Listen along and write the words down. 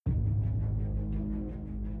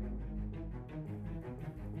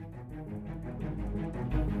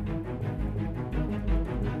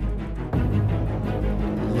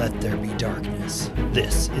Let there be darkness.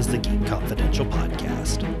 This is the Geek Confidential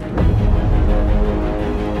Podcast.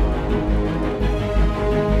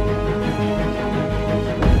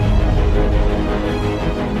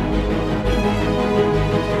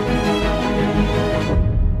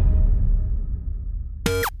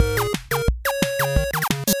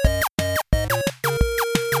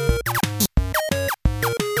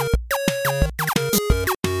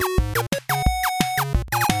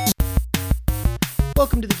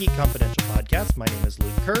 Welcome to the Geek Confidential Podcast. My name is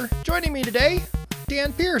Luke Kerr. Joining me today,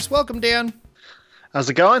 Dan Pierce. Welcome, Dan. How's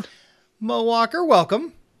it going? Mo Walker,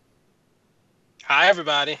 welcome. Hi,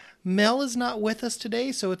 everybody. Mel is not with us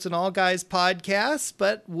today, so it's an all-guys podcast,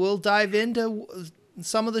 but we'll dive into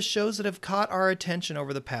some of the shows that have caught our attention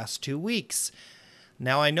over the past 2 weeks.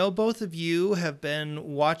 Now, I know both of you have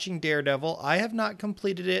been watching Daredevil. I have not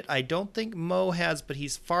completed it. I don't think Mo has, but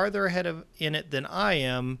he's farther ahead in it than I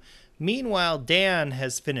am. Meanwhile, Dan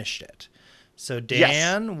has finished it. So,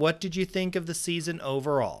 Dan, yes. What did you think of the season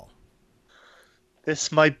overall?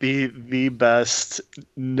 This might be the best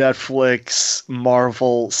Netflix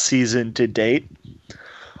Marvel season to date.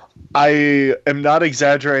 I am not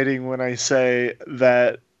exaggerating when I say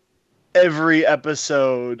that every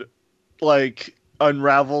episode,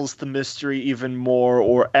 unravels the mystery even more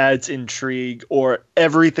or adds intrigue or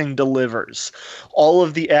everything delivers. All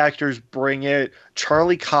of the actors bring it.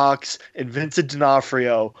 Charlie Cox and Vincent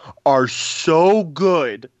D'Onofrio are so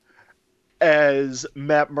good as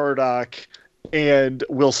Matt Murdock and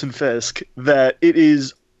Wilson Fisk that it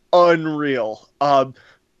is unreal.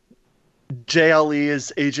 Jay Ali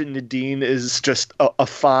as Agent Nadine is just a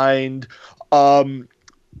find.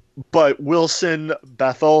 But Wilson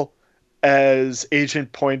Bethel as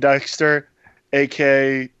Agent Poindexter,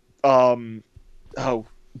 aka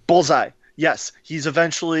Bullseye. Yes, he's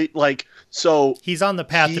eventually he's on the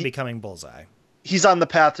path to becoming Bullseye. He's on the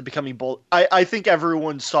path to becoming I think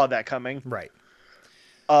everyone saw that coming. Right.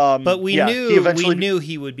 But we knew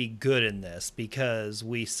he would be good in this because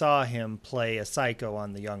we saw him play a psycho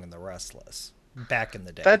on The Young and the Restless back in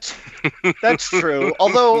the day. That's true.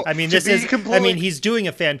 Although he's doing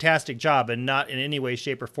a fantastic job and not in any way,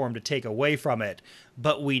 shape, or form to take away from it,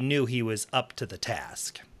 but we knew he was up to the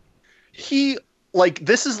task.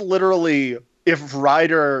 This is literally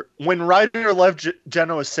when Ryder left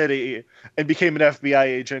Genoa City and became an FBI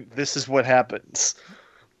agent, this is what happens.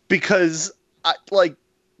 Because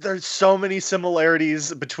there's so many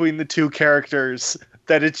similarities between the two characters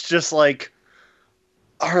that it's just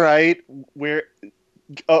all right,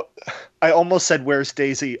 I almost said, where's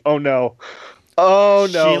Daisy? Oh no.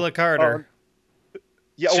 Sheila Carter.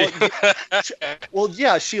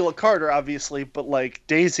 Sheila Carter, obviously, but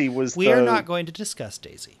Daisy was We are not going to discuss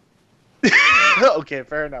Daisy. Okay,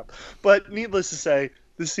 fair enough. But needless to say,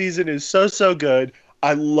 the season is so good.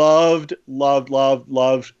 I loved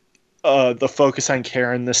the focus on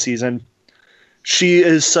Karen this season. She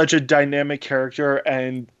is such a dynamic character,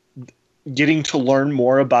 and getting to learn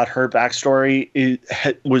more about her backstory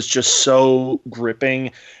was just so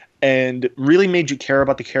gripping and really made you care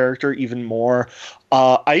about the character even more.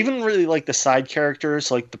 I even really like the side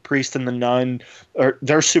characters, like the priest and the nun.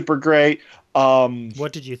 They're super great.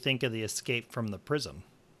 What did you think of the escape from the prison?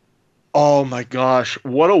 Oh my gosh,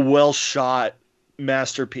 what a well shot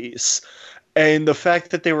masterpiece. And the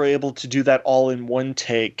fact that they were able to do that all in one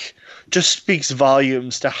take just speaks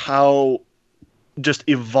volumes to how just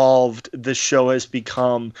evolved this show has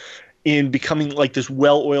become in becoming this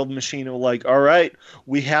well-oiled machine of all right,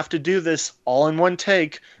 we have to do this all in one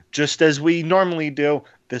take, just as we normally do.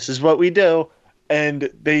 This is what we do. And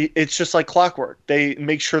it's just like clockwork. They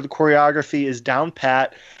make sure the choreography is down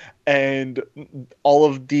pat and all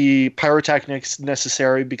of the pyrotechnics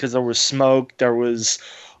necessary, because there was smoke, there was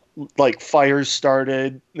fires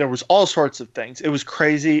started, there was all sorts of things. It was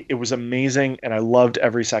crazy, it was amazing, and I loved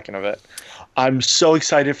every second of it. I'm so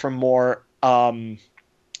excited for more.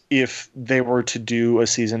 If they were to do a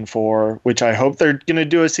season 4, which I hope they're going to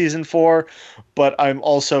do a season 4, but I'm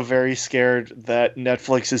also very scared that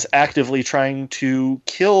Netflix is actively trying to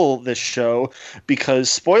kill this show because,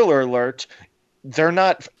 spoiler alert, they're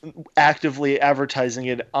not actively advertising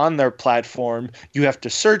it on their platform. You have to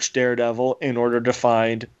search Daredevil in order to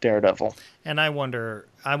find Daredevil. And I wonder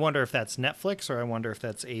if that's Netflix or I wonder if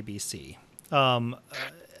that's ABC.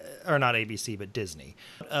 Or not ABC, but Disney.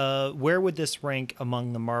 Where would this rank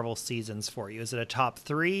among the Marvel seasons for you? Is it a top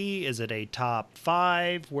 3? Is it a top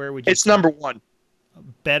 5? Where would you? It's number 1.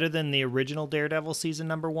 Better than the original Daredevil season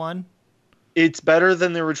number 1? It's better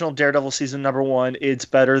than the original Daredevil season number 1. It's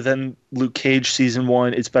better than Luke Cage season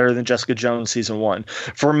 1. It's better than Jessica Jones season 1.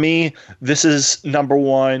 For me, this is number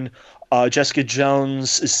 1. Jessica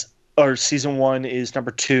Jones season 1 is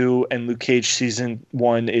number 2, and Luke Cage season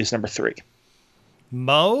 1 is number 3.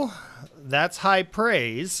 Mo, that's high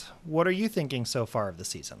praise. What are you thinking so far of the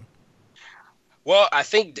season? Well, I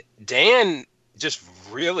think Dan just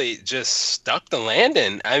really just stuck the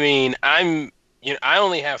landing. I mean, I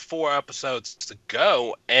only have 4 episodes to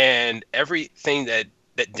go, and everything that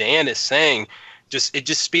Dan is saying it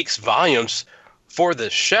just speaks volumes for the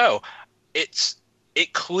show.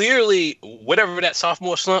 It clearly, whatever that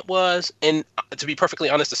sophomore slump was, and to be perfectly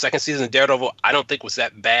honest, the second season of Daredevil I don't think was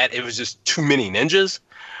that bad. It was just too many ninjas.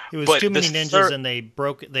 It was too many ninjas, and they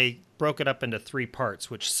broke it up into 3 parts,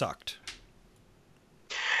 which sucked.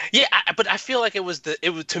 Yeah, but I feel like it was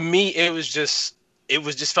to me it was just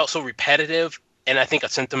felt so repetitive, and I think a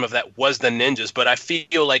symptom of that was the ninjas. But I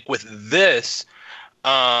feel like with this,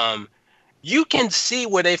 you can see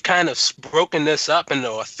where they've kind of broken this up into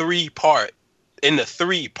a 3 parts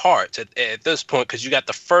at this point, because you got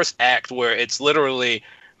the first act where it's literally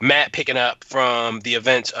Matt picking up from the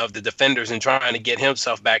events of the Defenders and trying to get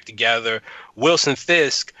himself back together. Wilson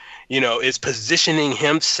Fisk, is positioning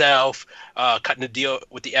himself, cutting the deal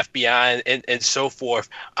with the FBI and so forth.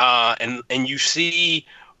 And you see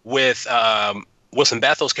with Wilson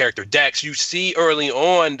Bethel's character Dex, you see early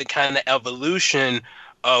on the kind of evolution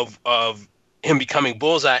of him becoming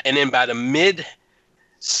Bullseye, and then by the mid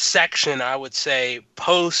section, I would say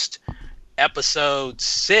post episode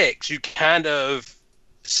 6, you kind of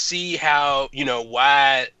see how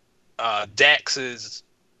why Dex is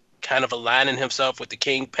kind of aligning himself with the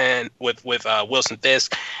Kingpin with Wilson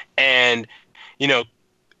Fisk, and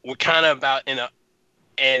we're kind of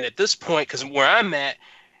and at this point, because where I'm at,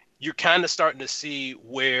 you're kind of starting to see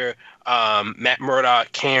where Matt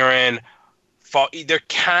Murdock, Karen, they're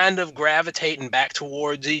kind of gravitating back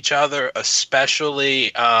towards each other,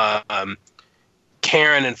 especially Karen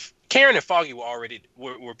and Foggy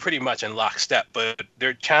were pretty much in lockstep, but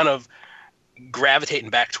they're kind of gravitating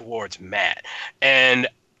back towards Matt. And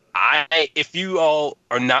if you all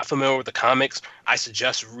are not familiar with the comics, I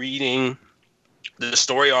suggest reading the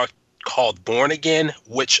story arc called Born Again,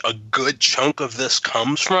 which a good chunk of this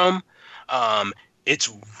comes from. It's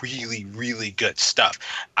really, really good stuff.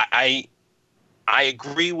 I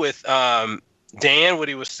agree with Dan, what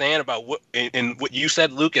he was saying about and what you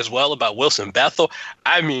said, Luke, as well, about Wilson Bethel.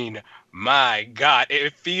 I mean, my God,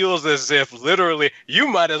 it feels as if literally you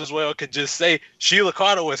might as well could just say Sheila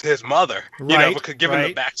Carter was his mother, because given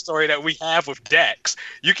the backstory that we have with Dex,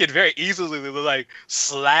 you could very easily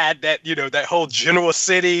slide that, that whole General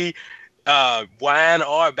City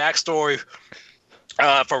Y&R backstory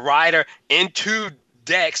for Ryder into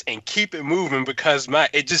Dex and keep it moving, because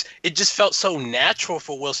it just felt so natural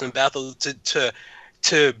for Wilson Bethel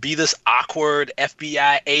to be this awkward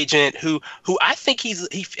FBI agent who I think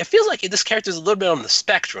it feels like this character is a little bit on the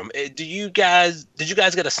spectrum. Did you guys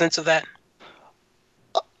get a sense of that?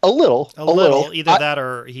 A little. Either that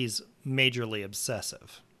or he's majorly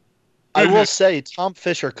obsessive. I will say Tom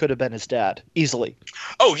Fisher could have been his dad easily.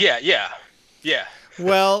 Oh yeah.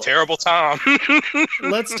 Well, terrible Tom.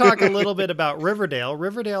 Let's talk a little bit about Riverdale.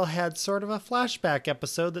 Riverdale had sort of a flashback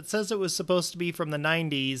episode that says it was supposed to be from the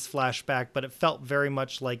 90s flashback, but it felt very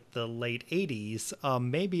much like the late 80s.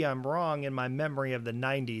 Maybe I'm wrong in my memory of the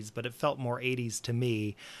 90s, but it felt more 80s to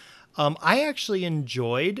me. I actually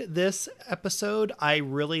enjoyed this episode. I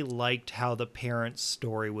really liked how the parents'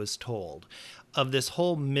 story was told of this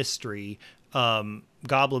whole mystery,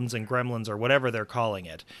 goblins and gremlins or whatever they're calling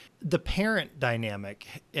it. The parent dynamic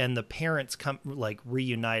and the parents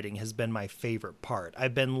reuniting has been my favorite part.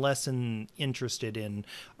 I've been less interested in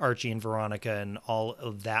Archie and Veronica and all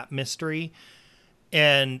of that mystery.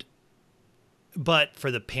 But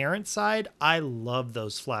for the parent side, I love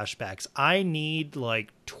those flashbacks. I need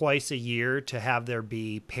twice a year to have there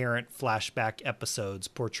be parent flashback episodes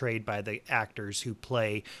portrayed by the actors who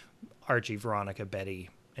play Archie, Veronica,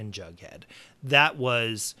 Betty, and Jughead. That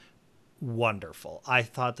was wonderful. I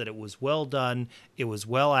thought that it was well done. It was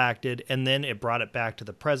well acted. And then it brought it back to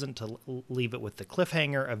the present to leave it with the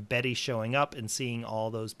cliffhanger of Betty showing up and seeing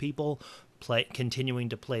all those people continuing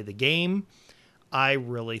to play the game. I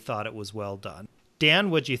really thought it was well done.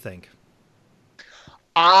 Dan, what'd you think?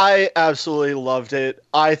 I absolutely loved it.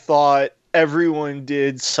 I thought everyone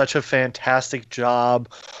did such a fantastic job.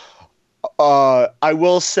 I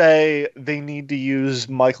will say they need to use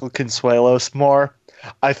Michael Consuelos more.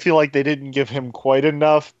 I feel like they didn't give him quite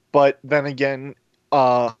enough, but then again,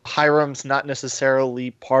 Hiram's not necessarily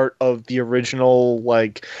part of the original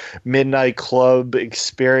Midnight Club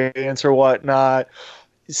experience or whatnot.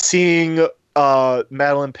 Seeing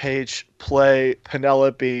Madeline Page play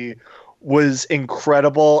Penelope was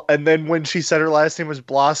incredible. And then when she said her last name was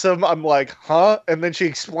Blossom, I'm like, huh? And then she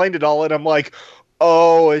explained it all, and I'm like,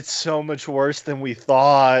 oh, it's so much worse than we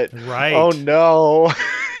thought. Right. Oh no.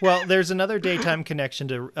 Well, there's another daytime connection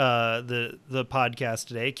to the podcast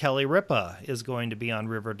today. Kelly Ripa is going to be on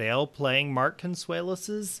Riverdale playing Mark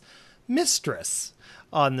Consuelos's mistress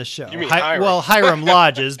on the show. You mean Hiram? Well, Hiram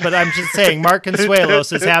Lodges, but I'm just saying Mark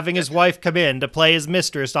Consuelos is having his wife come in to play his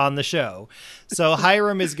mistress on the show. So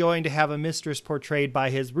Hiram is going to have a mistress portrayed by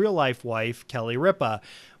his real-life wife, Kelly Ripa,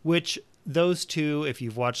 which those two, if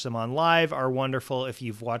you've watched them on live, are wonderful. If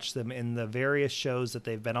you've watched them in the various shows that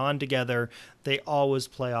they've been on together, they always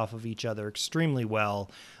play off of each other extremely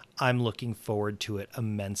well. I'm looking forward to it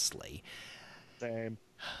immensely. Same.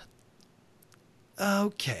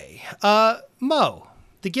 Okay. Mo,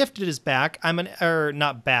 The Gifted is back.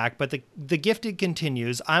 Not back, but the Gifted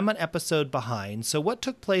continues. I'm an episode behind. So what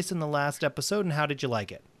took place in the last episode, and how did you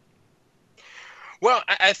like it? Well,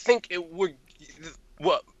 I think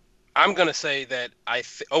I'm going to say that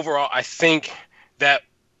overall, I think that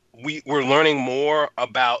we're learning more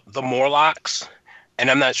about the Morlocks.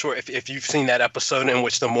 And I'm not sure if you've seen that episode in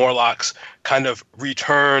which the Morlocks kind of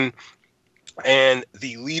return, and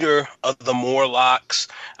the leader of the Morlocks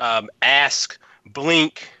asks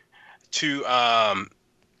Blink to,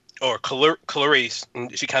 or Clarice,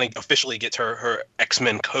 she kind of officially gets her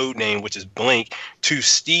X-Men code name, which is Blink, to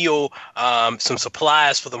steal some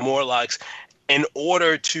supplies for the Morlocks in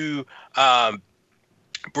order to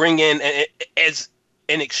bring in, as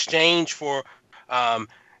in exchange for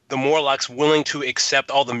the Morlocks willing to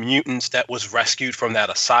accept all the mutants that was rescued from that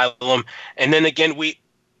asylum. And then again, we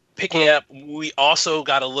also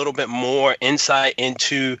got a little bit more insight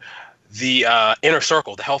into the inner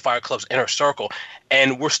circle, the Hellfire Club's inner circle,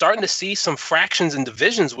 and we're starting to see some fractions and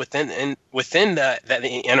divisions within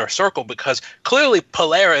the inner circle, because clearly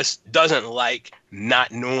Polaris doesn't like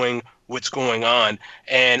not knowing what's going on,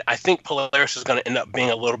 and I think Polaris is going to end up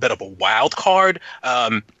being a little bit of a wild card.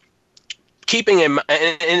 Keeping in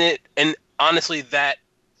and honestly, that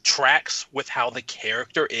tracks with how the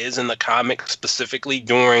character is in the comics, specifically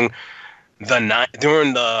during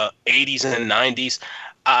the 80s and 90s.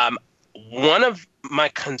 One of my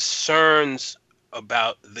concerns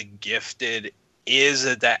about The Gifted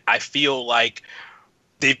is that I feel like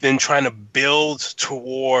they've been trying to build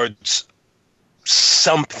towards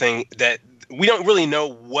something that we don't really know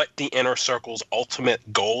what the inner circle's ultimate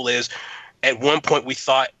goal is. At one point, we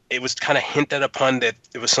thought it was kind of hinted upon that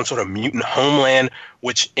it was some sort of mutant homeland,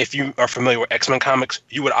 which, if you are familiar with X-Men comics,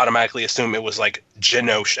 you would automatically assume it was like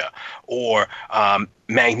Genosha or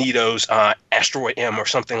Magneto's Asteroid M or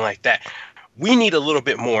something like that. We need a little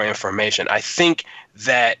bit more information. I think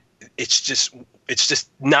that it's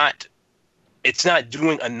not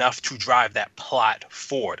doing enough to drive that plot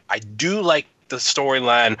forward. I do like the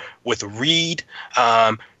storyline with Reed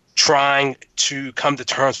trying to come to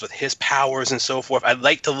terms with his powers and so forth. I'd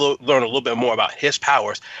like to learn a little bit more about his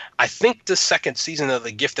powers. I think the second season of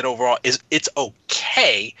The Gifted overall it's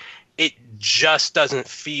okay. It just doesn't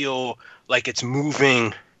feel like it's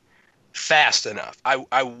moving fast enough.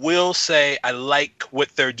 I will say I like what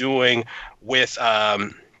they're doing with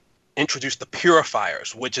introduce the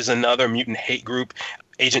Purifiers, which is another mutant hate group.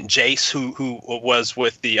 Agent Jace, who was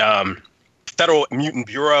with the Federal Mutant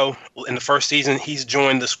Bureau in the first season, he's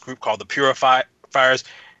joined this group called the Purifiers.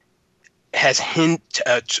 Has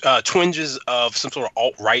twinges of some sort of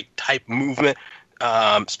alt-right type movement,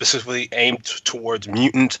 specifically aimed towards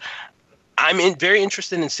mutants. I'm very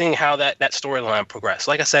interested in seeing how that storyline progresses.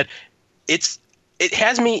 Like I said, it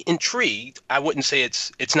has me intrigued. I wouldn't say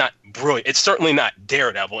it's not brilliant. It's certainly not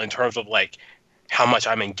Daredevil in terms of like how much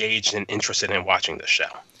I'm engaged and interested in watching this show.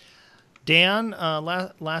 Dan,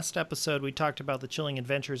 last episode we talked about the chilling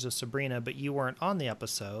adventures of Sabrina, but you weren't on the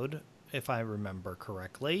episode, if I remember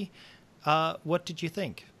correctly. What did you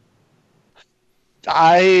think?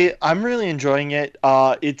 I'm really enjoying it.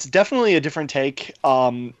 It's definitely a different take,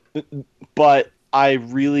 but I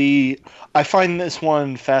find this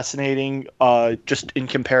one fascinating, just in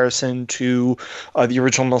comparison to the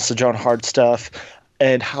original Melissa Joan Hart stuff,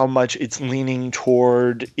 and how much it's leaning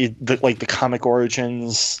toward the comic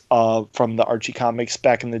origins from the Archie comics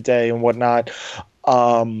back in the day and whatnot.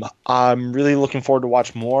 I'm really looking forward to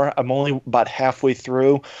watch more. I'm only about halfway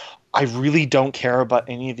through. I really don't care about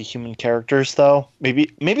any of the human characters, though. Maybe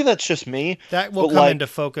that's just me. That will come into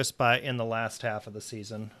focus in the last half of the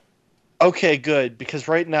season. Okay, good. Because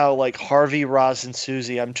right now, like Harvey, Roz, and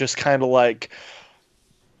Susie, I'm just kind of like,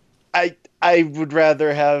 I would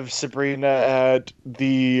rather have Sabrina at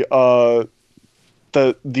the other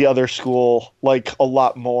school like a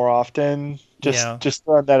lot more often. Yeah. Just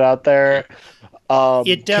throwing that out there.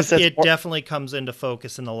 It 'Cause that's it definitely comes into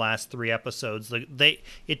focus in the last 3 episodes. They're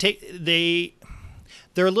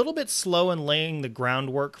a little bit slow in laying the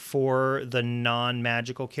groundwork for the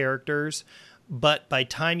non-magical characters, but by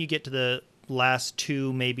time you get to the last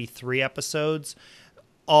 2, maybe 3 episodes,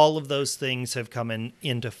 all of those things have come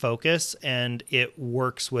into focus, and it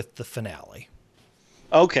works with the finale.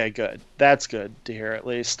 okay, good. That's good to hear at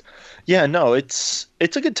least. Yeah, no, it's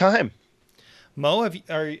a good time. Mo,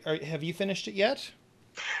 have you finished it yet?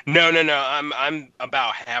 No.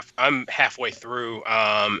 I'm halfway through.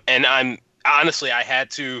 And I'm honestly, I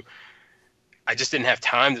just didn't have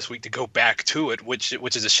time this week to go back to it, which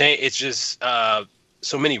is a shame. It's just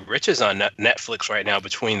so many riches on Netflix right now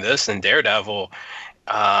between this and Daredevil,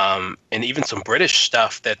 and even some British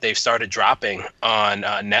stuff that they've started dropping on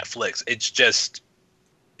Netflix. It's just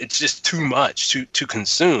too much to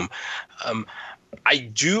consume. I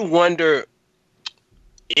do wonder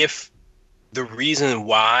if the reason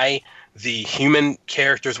why the human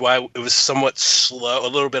characters, why it was somewhat slow, a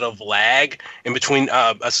little bit of lag in between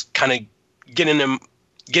us kind of getting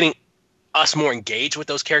us more engaged with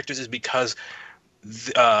those characters, is because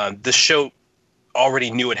the show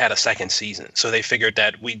already knew it had a second season, so they figured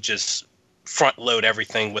that we just front load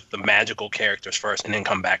everything with the magical characters first and then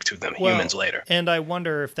come back to them humans later. And I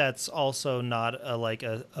wonder if that's also not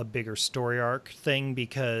a bigger story arc thing,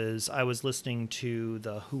 because I was listening to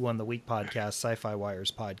the Who Won the Week podcast, Sci-Fi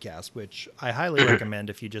Wire's podcast, which I highly recommend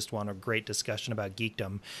if you just want a great discussion about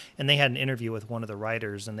geekdom. And they had an interview with one of the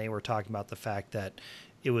writers, and they were talking about the fact that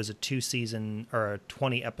it was a 2-season or a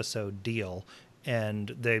 20-episode deal,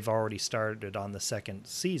 and they've already started on the second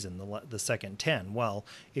season, the second 10. Well,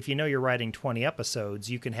 if you know you're writing 20 episodes,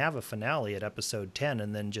 you can have a finale at episode 10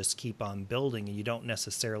 and then just keep on building, and you don't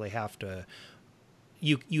necessarily have to...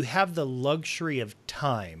 You have the luxury of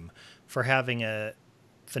time for having a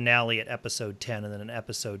finale at episode 10 and then an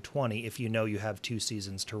episode 20 if you know you have 2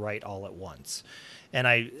 seasons to write all at once. And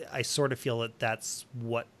I sort of feel that that's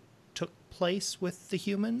what took place with the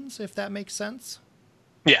humans, if that makes sense.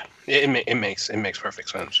 Yeah, it makes perfect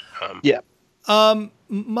sense. Yeah.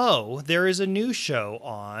 Mo, there is a new show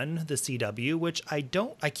on the CW, which I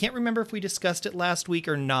can't remember if we discussed it last week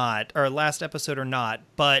or not, or last episode or not,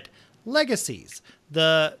 but Legacies,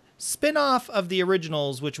 the spin-off of the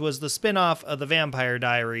originals, which was the spin-off of the Vampire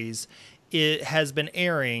Diaries, it has been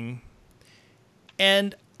airing,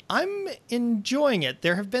 and I'm enjoying it.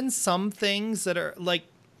 There have been some things that are like,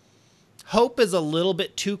 Hope is a little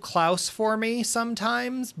bit too Klaus for me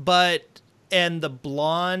sometimes, and the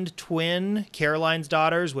blonde twin, Caroline's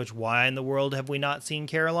daughters, which why in the world have we not seen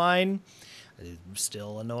Caroline?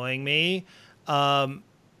 Still annoying me. The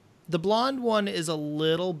blonde one is a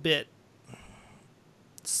little bit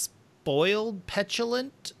spoiled,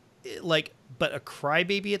 petulant, but a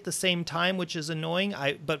crybaby at the same time, which is annoying.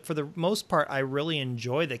 But for the most part, I really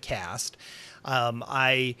enjoy the cast.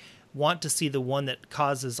 I want to see the one that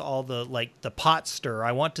causes all the pot stir.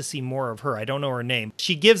 I want to see more of her. I don't know her name.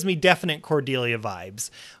 She gives me definite Cordelia vibes.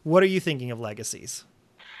 What are you thinking of Legacies?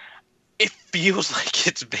 It feels like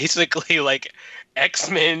it's basically like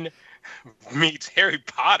X-Men meets Harry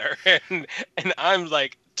Potter, and I'm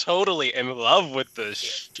like totally in love with the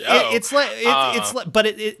show.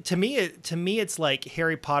 To me it's like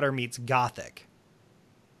Harry Potter meets Gothic.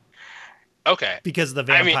 Okay. Because of the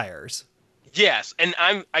vampires. Yes, and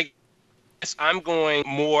I'm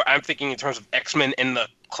thinking in terms of X-Men in the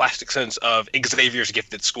classic sense of Xavier's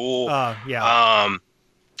Gifted School. Yeah.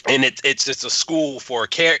 And it's just a school for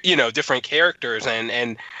different characters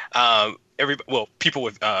and people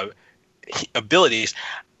with abilities.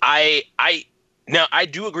 I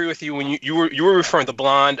do agree with you when you were referring to the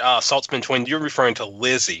blonde Saltzman twin. You're referring to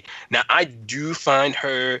Lizzie. Now I do find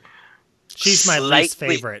her. She's my least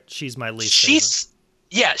favorite. She's my least favorite.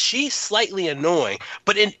 Yeah, she's slightly annoying,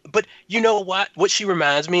 but you know what? What she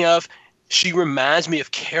reminds me of? She reminds me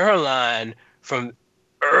of Caroline from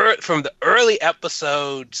the early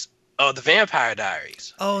episodes of the Vampire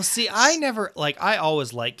Diaries. Oh, see, I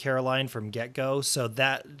always liked Caroline from get-go, so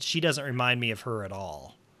that she doesn't remind me of her at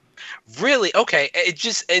all. Really? Okay.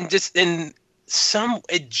 Just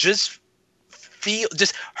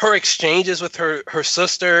her exchanges with her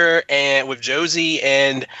sister and with Josie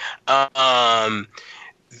and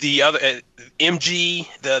the other MG,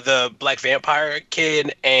 the black vampire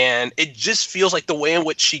kid, and it just feels like the way in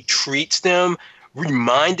which she treats them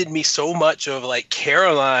reminded me so much of like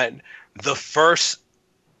Caroline, the first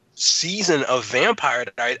season of Vampire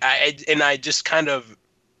Diaries. I just kind of,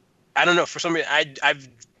 I don't know, for some reason I've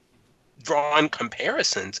drawn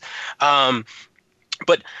comparisons.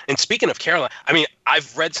 But and speaking of Caroline, I mean,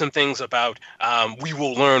 I've read some things about we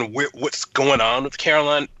will learn what's going on with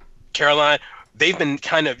Caroline. Caroline, they've been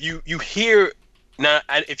kind of you hear now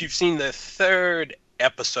if you've seen the third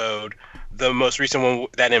episode, the most recent one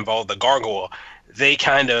that involved the gargoyle, they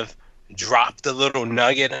kind of dropped a little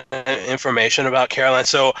nugget of information about Caroline.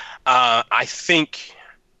 So I think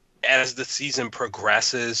as the season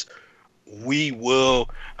progresses, we will.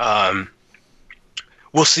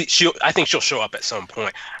 We'll see. I think she'll show up at some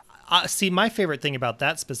point. See, my favorite thing about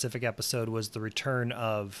that specific episode was the return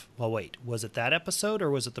of. Well, wait, was it that episode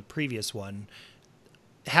or was it the previous one?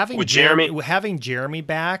 Having Jeremy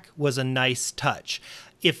back was a nice touch.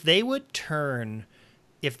 If they would turn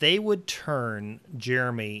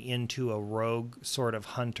Jeremy into a rogue sort of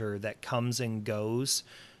hunter that comes and goes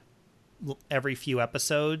every few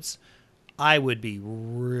episodes, I would be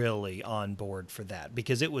really on board for that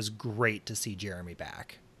because it was great to see Jeremy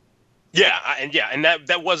back. Yeah, and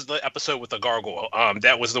that was the episode with the gargoyle.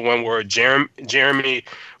 That was the one where Jeremy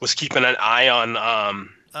was keeping an eye on.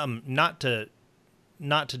 Not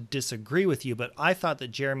to disagree with you, but I thought that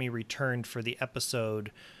Jeremy returned for the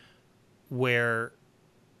episode where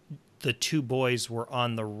the two boys were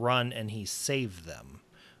on the run and he saved them.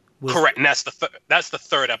 Correct, and that's the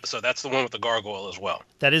third episode. That's the one with the gargoyle as well.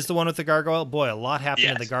 That is the one with the gargoyle? Boy, a lot happened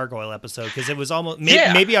in the gargoyle episode because it was almost...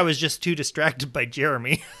 Maybe I was just too distracted by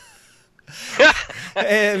Jeremy.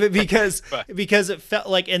 because it felt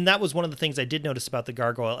like... And that was one of the things I did notice about the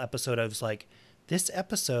gargoyle episode. I was like, this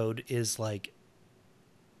episode is like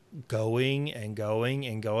going and going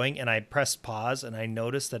and going, and I pressed pause and I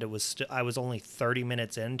noticed that it was I was only 30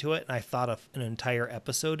 minutes into it, and I thought an entire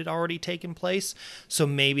episode had already taken place. So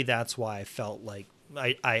maybe that's why I felt like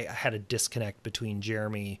I had a disconnect between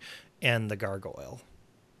Jeremy and the gargoyle.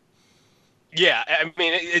 Yeah, I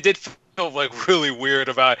mean, it did feel like really weird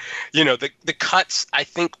about, the cuts I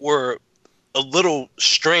think were a little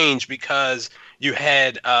strange because you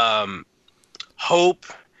had Hope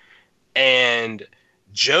and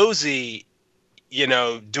Josie,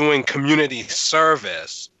 doing community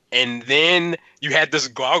service, and then you had this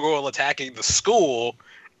gargoyle attacking the school,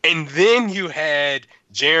 and then you had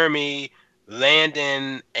Jeremy,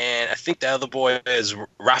 Landon, and I think the other boy is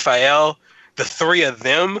Raphael, the three of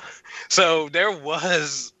them. So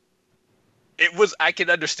I can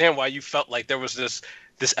understand why you felt like there was this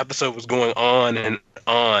episode was going on and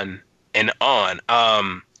on and on.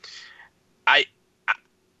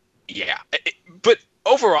 But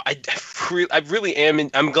overall, I really am.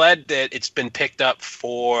 I'm glad that it's been picked up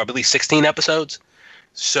for, I believe, 16 episodes.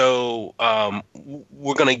 So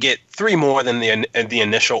we're going to get 3 more than the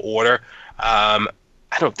initial order.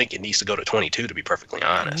 I don't think it needs to go to 22, to be perfectly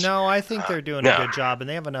honest. No, I think they're doing a good job, and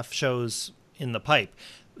they have enough shows in the pipe.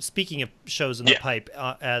 Speaking of shows in the pipe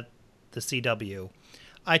at the CW,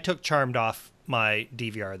 I took Charmed off my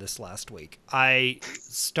DVR this last week. I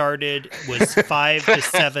was 5 to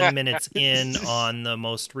 7 minutes in on the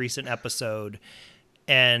most recent episode,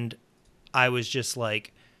 and I was just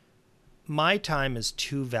like, my time is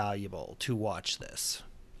too valuable to watch this.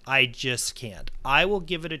 I just can't. I will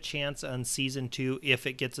give it a chance on season 2 if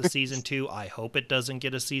it gets a season 2. I hope it doesn't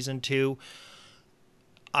get a season 2.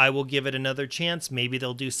 I will give it another chance. Maybe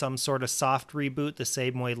they'll do some sort of soft reboot the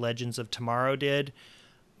same way Legends of Tomorrow did.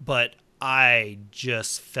 But I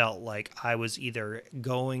just felt like I was either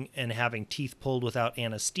going and having teeth pulled without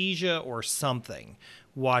anesthesia or something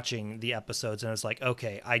watching the episodes. And I was like,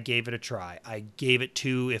 okay, I gave it a try. I gave it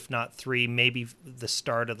 2, if not 3, maybe the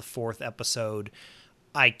start of the 4th episode.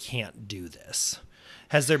 I can't do this.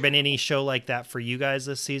 Has there been any show like that for you guys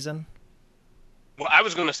this season? Well, I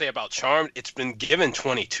was going to say about Charmed, it's been given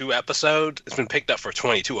 22 episodes. It's been picked up for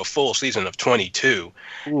 22, a full season of 22.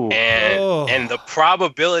 Ooh. And the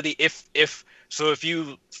probability, if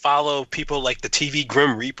you follow people like the TV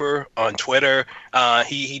Grim Reaper on Twitter,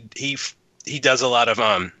 he does a lot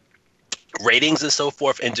of ratings and so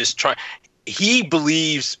forth, and just he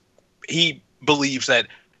believes that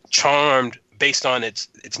Charmed, based on its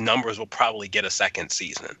numbers, will probably get a second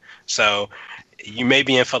season. So you may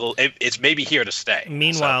be in for it's maybe here to stay.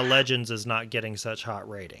 Meanwhile, Legends is not getting such hot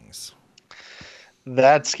ratings.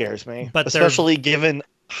 That scares me, but especially given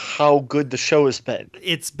how good the show has been.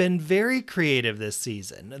 It's been very creative this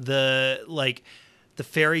season. The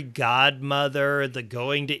fairy godmother, the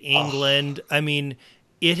going to England. Oh. I mean,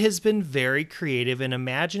 it has been very creative and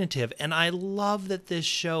imaginative, and I love that this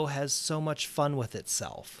show has so much fun with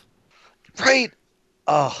itself. Right.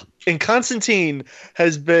 And Constantine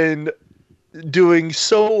has been doing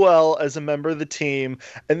so well as a member of the team,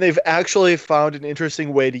 and they've actually found an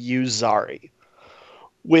interesting way to use Zari,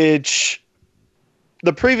 which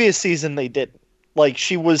the previous season they didn't. Like,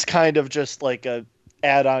 she was kind of just like a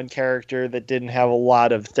add-on character that didn't have a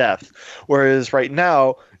lot of depth. Whereas right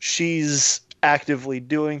now, she's actively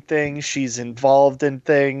doing things, she's involved in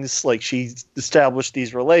things, like she's established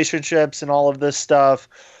these relationships and all of this stuff.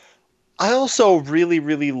 I also really,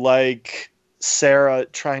 really like Sarah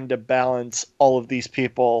trying to balance all of these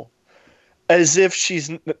people as if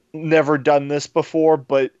she's never done this before,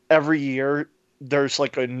 but every year there's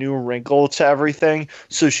like a new wrinkle to everything.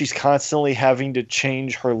 So she's constantly having to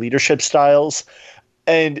change her leadership styles,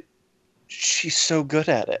 and she's so good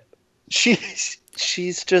at it. She's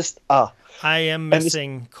just I am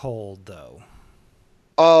missing Cold though.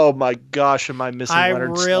 Oh my gosh, am I missing I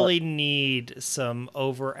Leonard really Snart? need some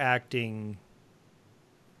overacting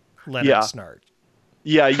Leonard Snart.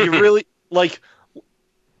 Yeah, you really like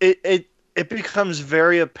it becomes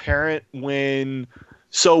very apparent when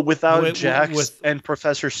without Jax and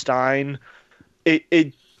Professor Stein,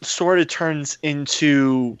 it sort of turns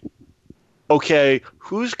into, okay,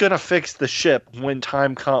 who's gonna fix the ship when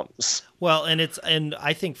time comes? Well, and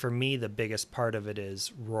I think for me the biggest part of it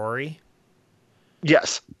is Rory.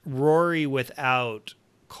 Yes. Rory without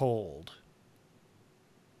Cold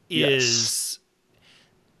is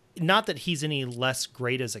not that he's any less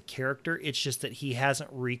great as a character. It's just that he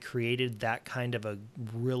hasn't recreated that kind of a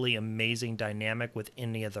really amazing dynamic with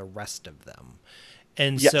any of the rest of them.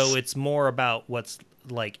 And so it's more about what's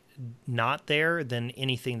like not there than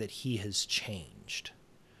anything that he has changed.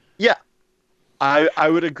 Yeah. I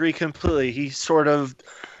would agree completely. He sort of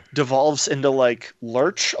devolves into like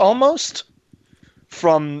Lurch almost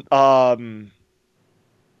from oh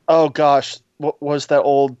gosh, what was that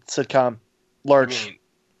old sitcom? Lurch. You mean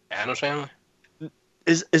Addams Family?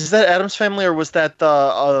 Is that Addams Family, or was that the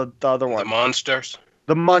other one? The Monsters.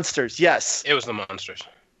 The Monsters, yes. It was the Monsters.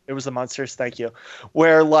 It was the Monsters, thank you.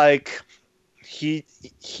 Where like he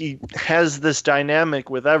has this dynamic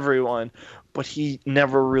with everyone, but he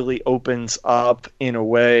never really opens up in a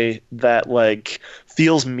way that like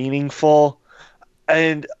feels meaningful.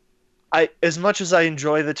 And as much as I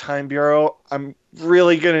enjoy the Time Bureau, I'm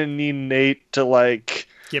really gonna need Nate to like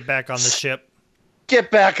get back on the ship.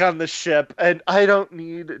 Get back on the ship, and I don't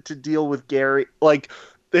need to deal with Gary. Like,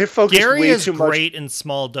 they focus Gary way is too much. great in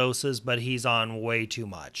small doses, but he's on way too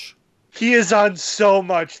much. He is on so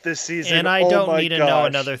much this season, and I don't need to know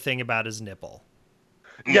another thing about his nipple.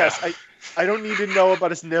 Yes, I don't need to know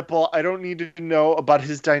about his nipple. I don't need to know about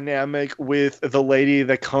his dynamic with the lady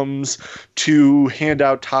that comes to hand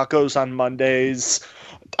out tacos on Mondays.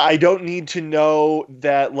 I don't need to know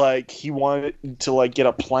that like he wanted to like get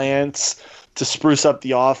a plant to spruce up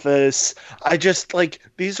the office. I just like,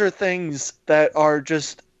 these are things that are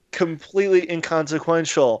just completely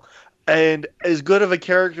inconsequential. And as good of a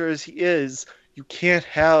character as he is, you can't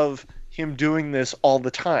have him doing this all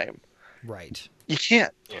the time. Right. You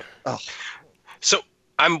can't. Yeah. Oh. So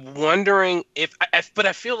I'm wondering but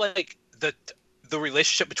I feel like the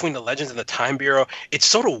relationship between the Legends and the Time Bureau, it's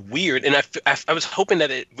sort of weird. And I was hoping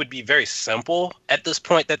that it would be very simple at this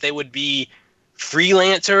point, that they would be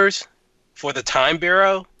freelancers for the Time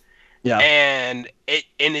Bureau. Yeah. And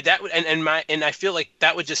I feel like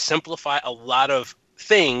that would just simplify a lot of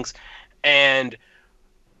things. And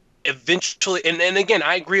eventually, and again,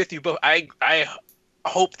 I agree with you both. I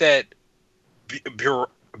hope that the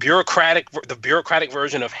bureaucratic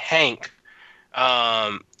version of Hank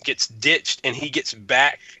gets ditched and he gets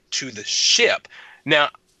back to the ship. Now,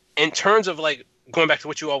 in terms of like going back to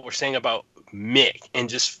what you all were saying about Mick and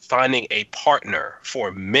just finding a partner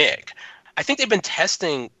for Mick, I think they've been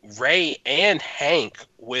testing Ray and Hank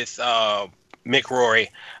with Mick Rory.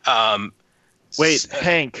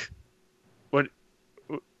 Hank. What?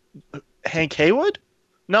 Hank Haywood?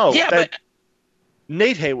 No. Yeah, but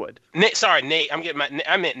Nate Haywood. Nate, sorry, Nate.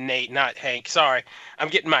 I meant Nate, not Hank. Sorry, I'm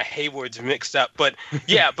getting my Haywoods mixed up. But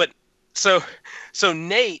yeah, but so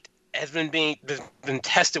Nate has been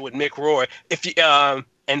tested with Mick Rory. If you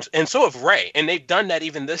and so have Ray, and they've done that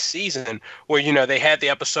even this season, where they had the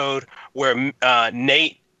episode where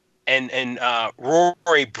Nate and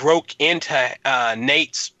Rory broke into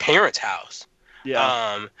Nate's parents' house.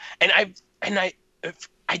 Yeah.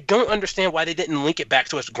 I don't understand why they didn't link it back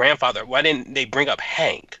to his grandfather. Why didn't they bring up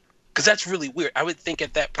Hank? Because that's really weird. I would think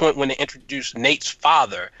at that point when they introduced Nate's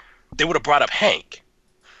father, they would have brought up Hank.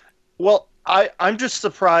 Well, I'm just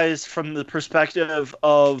surprised from the perspective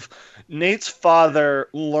of Nate's father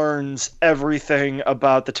learns everything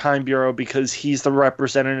about the Time Bureau because he's the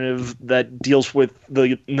representative that deals with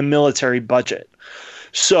the military budget.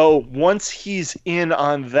 So once he's in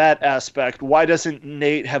on that aspect, why doesn't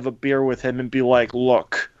Nate have a beer with him and be like,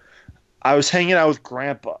 look, I was hanging out with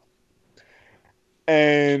Grandpa.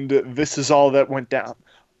 and this is all that went down.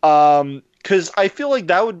 Because I feel like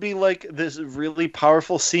that would be like this really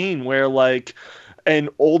powerful scene where like an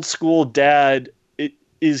old school dad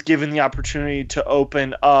is given the opportunity to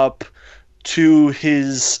open up to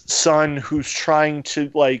his son who's trying to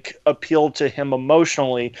like appeal to him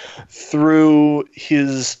emotionally through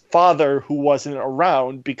his father who wasn't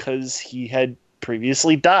around because he had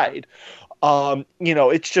previously died.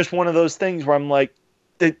 It's just one of those things where I'm like,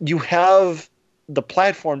 that you have the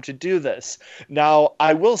platform to do this. Now,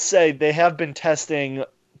 I will say they have been testing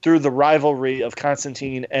through the rivalry of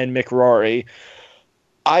Constantine and Mick Rory.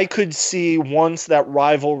 I could see once that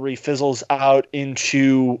rivalry fizzles out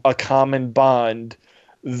into a common bond,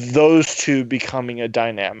 those two becoming a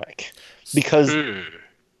dynamic. Because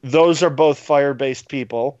those are both fire-based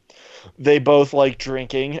people. They both like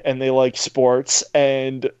drinking and they like sports,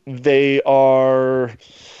 and they are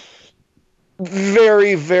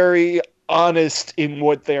very, very honest in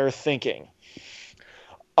what they're thinking.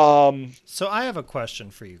 So I have a question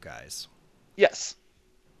for you guys. Yes.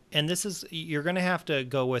 And you're going to have to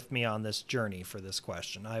go with me on this journey for this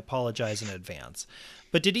question. I apologize in advance.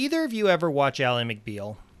 But did either of you ever watch Ally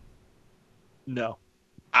McBeal? No.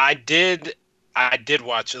 I did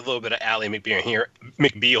watch a little bit of Ally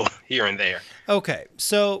McBeal here and there. Okay,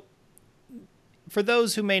 so for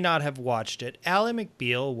those who may not have watched it, Ally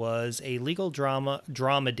McBeal was a legal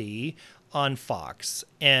dramedy on Fox,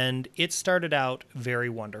 and it started out very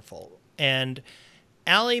wonderful. And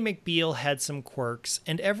Ally McBeal had some quirks,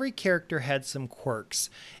 and every character had some quirks,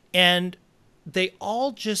 and they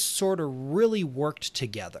all just sort of really worked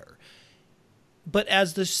together. But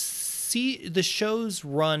as the show's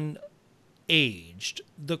run aged,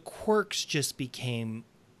 the quirks just became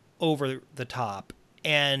over the top,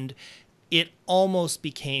 and it almost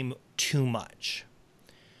became too much.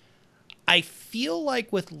 I feel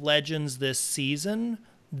like with Legends this season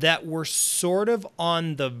that we're sort of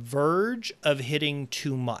on the verge of hitting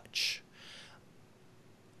too much.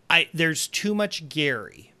 There's too much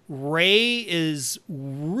Gary. Ray is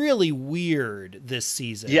really weird this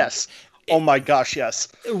season. Yes. Oh my gosh, yes.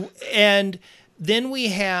 And then we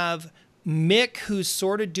have Mick, who's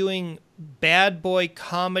sort of doing bad boy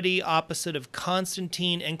comedy opposite of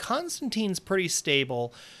Constantine, and Constantine's pretty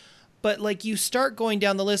stable. But like you start going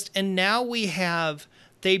down the list, and now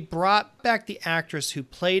they brought back the actress who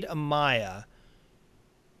played Amaya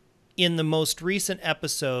in the most recent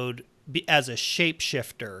episode as a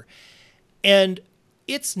shapeshifter. And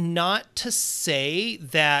it's not to say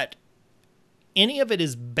that any of it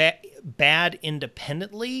is bad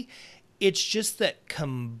independently. It's just that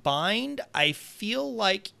combined, I feel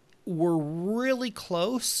like we're really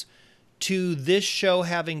close to this show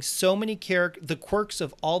having so many the quirks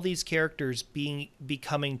of all these characters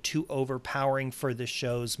becoming too overpowering for the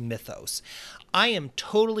show's mythos. I am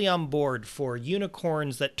totally on board for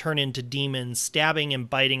unicorns that turn into demons, stabbing and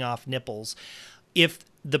biting off nipples. If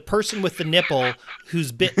the person with the nipple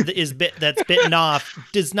that's bitten off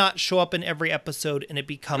does not show up in every episode and it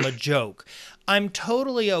become a joke. I'm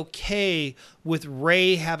totally okay with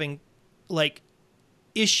Ray having like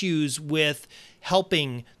issues with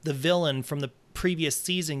helping the villain from the previous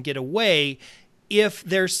season get away if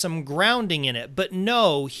there's some grounding in it. But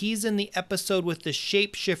no, he's in the episode with the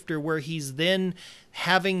shapeshifter where he's then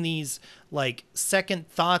having these like second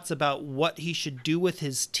thoughts about what he should do with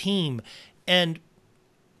his team. And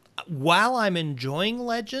while I'm enjoying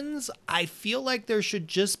Legends, I feel like there should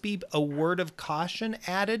just be a word of caution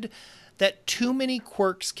added that too many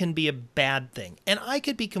quirks can be a bad thing. And I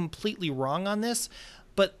could be completely wrong on this,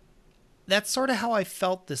 but that's sort of how I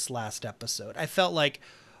felt this last episode. I felt like,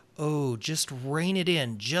 oh, just rein it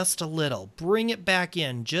in just a little. Bring it back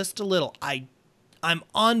in just a little. I'm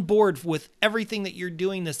on board with everything that you're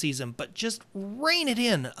doing this season, but just rein it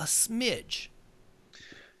in a smidge.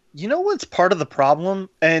 You know what's part of the problem?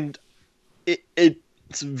 And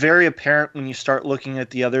it's very apparent when you start looking at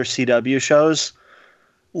the other CW shows.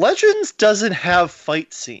 Legends doesn't have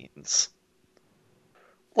fight scenes.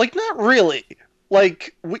 Like, not really.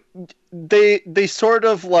 Like, they sort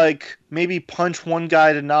of, like, maybe punch one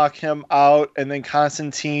guy to knock him out, and then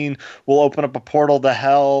Constantine will open up a portal to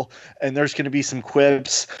hell, and there's going to be some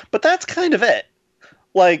quips. But that's kind of it.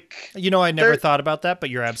 Like, I never thought about that, but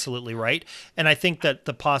you're absolutely right. And I think that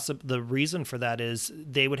the reason for that is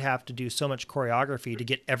they would have to do so much choreography to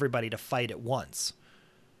get everybody to fight at once.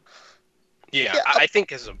 Yeah. I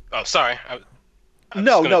think sorry.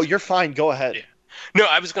 No, you're fine. Go ahead. Yeah. No,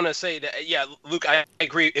 I was gonna say that. Yeah, Luke, I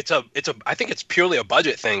agree. I think it's purely a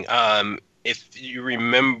budget thing. If you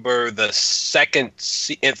remember the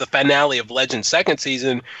the finale of Legends second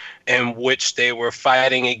season, in which they were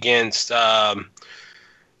fighting against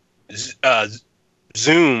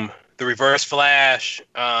Zoom, the Reverse Flash,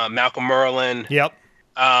 Malcolm Merlin. Yep.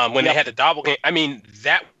 When they had the doppelganger, I mean,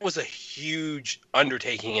 that was a huge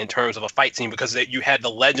undertaking in terms of a fight scene because you had the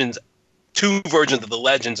Legends, two versions of the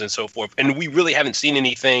Legends and so forth, and we really haven't seen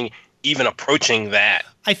anything even approaching that.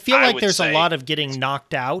 I feel like there's a lot of getting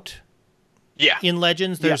knocked out. Yeah. In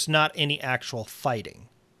Legends, there's not any actual fighting.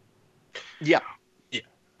 Yeah. Yeah.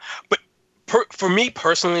 But for me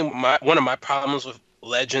personally, one of my problems with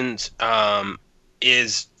Legends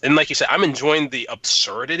is, and like you said, I'm enjoying the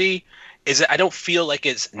absurdity, is that I don't feel like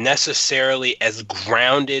it's necessarily as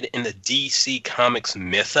grounded in the DC Comics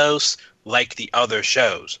mythos like the other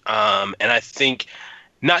shows. And I think,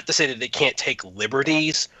 not to say that they can't take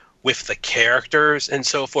liberties with the characters and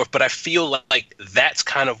so forth, but I feel like that's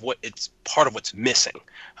kind of it's part of what's missing.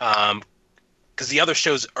 Because the other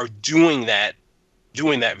shows are doing that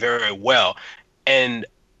very well. And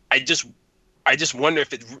I just wonder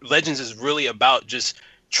if Legends is really about just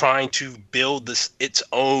trying to build its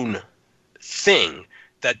own thing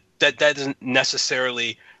that doesn't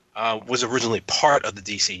necessarily was originally part of the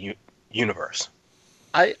DC universe.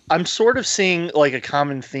 I'm sort of seeing like a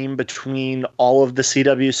common theme between all of the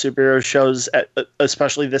CW superhero shows,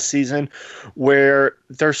 especially this season, where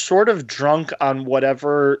they're sort of drunk on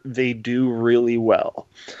whatever they do really well.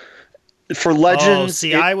 For Legends,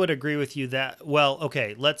 I would agree with you that. Well,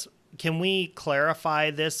 okay, can we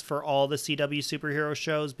clarify this for all the CW superhero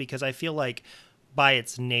shows? Because I feel like by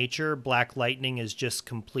its nature, Black Lightning is just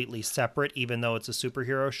completely separate, even though it's a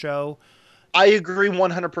superhero show. I agree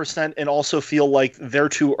 100%, and also feel like they're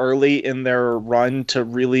too early in their run to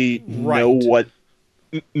really know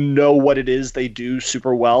what it is they do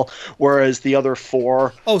super well. Whereas the other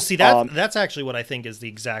four, that's actually what I think is the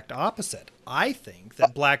exact opposite. I think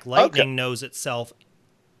that Black Lightning knows itself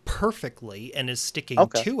perfectly and is sticking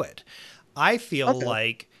to it. I feel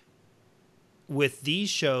like with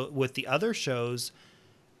the other shows,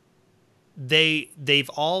 they've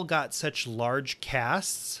all got such large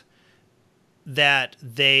casts that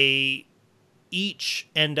they each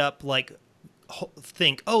end up like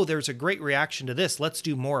think, oh, there's a great reaction to this, let's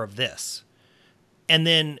do more of this, and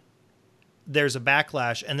then there's a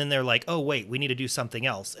backlash, and then they're like, oh wait, we need to do something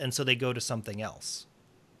else, and so they go to something else.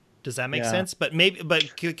 Does that make sense? But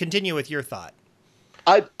continue with your thought.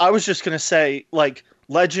 I was just gonna say, like,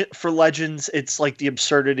 Legends, it's like the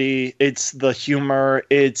absurdity, it's the humor,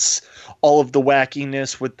 it's all of the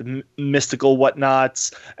wackiness with the mystical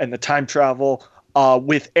whatnots and the time travel.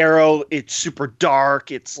 With Arrow, it's super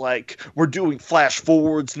dark. It's like we're doing flash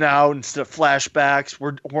forwards now instead of flashbacks.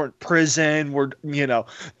 We're in prison.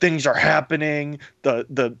 Things are happening.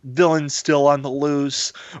 The villain's still on the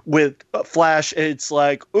loose. With Flash, it's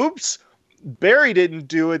like, oops, Barry didn't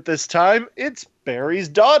do it this time. It's Barry's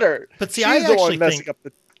daughter. But see, She's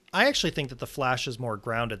I actually think that the Flash is more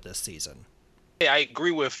grounded this season. I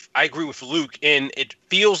agree with Luke, and it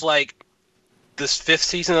feels like this fifth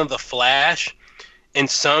season of the Flash in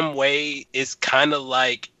some way is kind of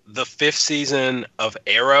like the fifth season of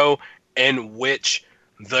Arrow, in which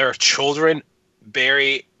their children,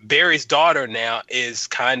 Barry's daughter now is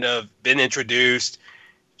kind of been introduced.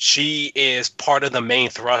 She is part of the main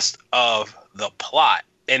thrust of the plot.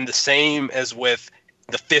 And the same as with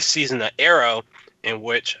the fifth season of Arrow, in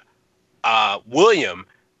which William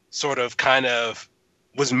sort of kind of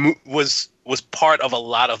was part of a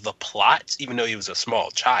lot of the plots, even though he was a small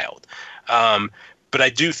child. But I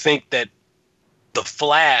do think that the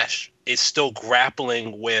Flash is still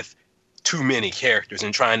grappling with too many characters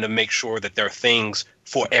and trying to make sure that there are things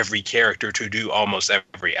for every character to do almost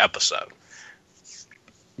every episode.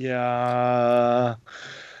 Yeah.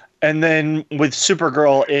 And then with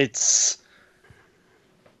Supergirl, it's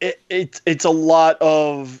a lot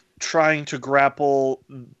of trying to grapple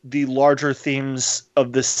the larger themes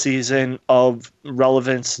of this season of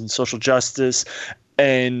relevance and social justice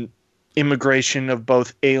and immigration of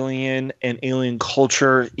both alien and alien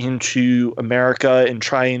culture into America, and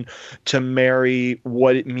trying to marry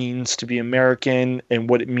what it means to be American and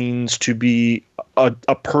what it means to be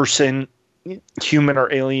a person, human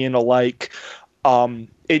or alien alike.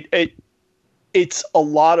 It's a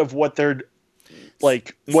lot of what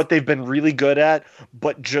they've been really good at,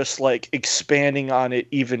 but just like expanding on it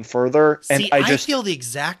even further. And I feel the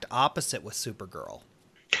exact opposite with Supergirl.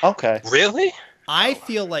 Okay. Really? I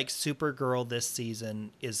feel like Supergirl this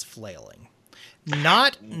season is flailing.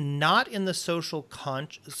 Not in the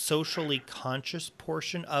socially conscious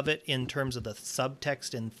portion of it in terms of the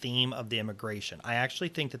subtext and theme of the immigration. I actually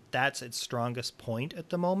think that that's its strongest point at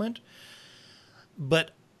the moment.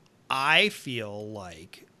 But I feel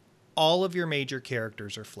like all of your major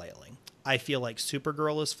characters are flailing. I feel like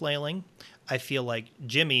Supergirl is flailing. I feel like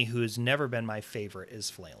Jimmy, who's never been my favorite, is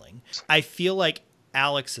flailing. I feel like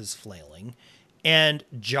Alex is flailing. And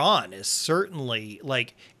John is certainly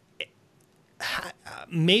like,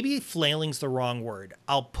 maybe flailing's the wrong word.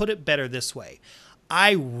 I'll put it better this way.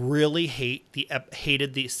 I really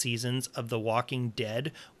hated the seasons of The Walking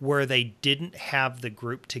Dead where they didn't have the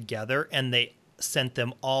group together and they sent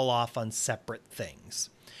them all off on separate things.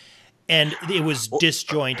 And it was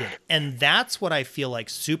disjointed. And that's what I feel like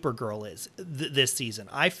Supergirl is this season.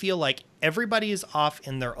 I feel like everybody is off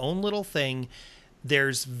in their own little thing.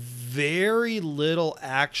 There's very little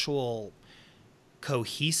actual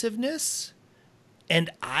cohesiveness. And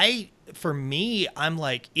for me, I'm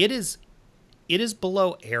like, it is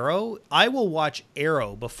below Arrow. I will watch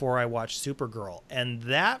Arrow before I watch Supergirl. And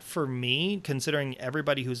that, for me, considering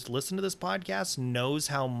everybody who's listened to this podcast knows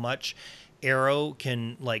how much Arrow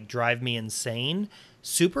can like drive me insane,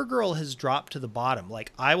 Supergirl has dropped to the bottom.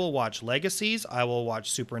 Like, I will watch Legacies, I will watch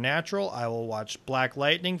Supernatural, I will watch Black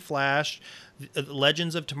Lightning, Flash,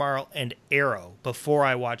 Legends of Tomorrow, and Arrow before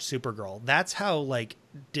I watch Supergirl. That's how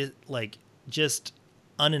just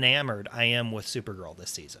unenamored I am with Supergirl this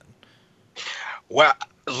season. Well,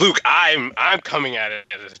 Luke, I'm coming at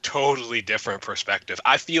it at a totally different perspective.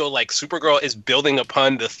 I feel like Supergirl is building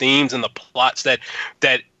upon the themes and the plots that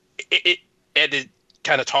it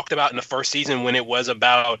kind of talked about in the first season when it was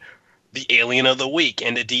about the alien of the week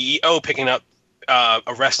and the DEO picking up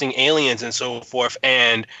arresting aliens and so forth.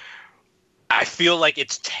 And I feel like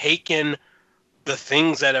it's taken the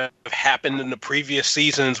things that have happened in the previous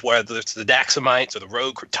seasons, whether it's the Daxamites or the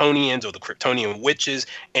Rogue Kryptonians or the Kryptonian witches,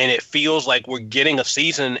 and it feels like we're getting a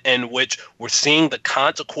season in which we're seeing the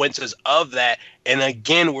consequences of that. And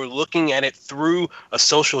again, we're looking at it through a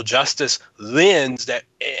social justice lens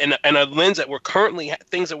and a lens that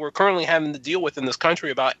things that we're currently having to deal with in this country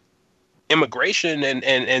about immigration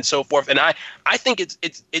and so forth. And I think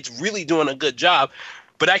it's really doing a good job,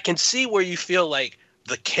 but I can see where you feel like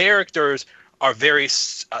the characters are very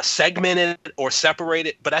segmented or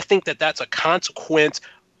separated, but I think that that's a consequence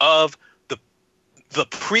of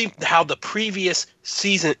how the previous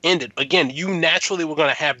season ended. Again, you naturally were going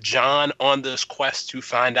to have John on this quest to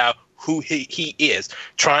find out who he is,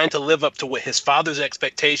 trying to live up to what his father's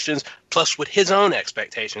expectations plus what his own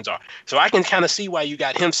expectations are. So I can kind of see why you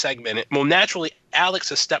got him segmented. Well, naturally, Alex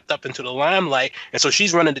has stepped up into the limelight, and so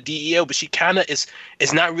she's running the DEO, but she kind of is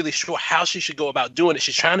not really sure how she should go about doing it.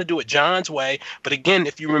 She's trying to do it John's way. But again,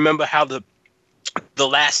 if you remember how the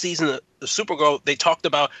last season of Supergirl, they talked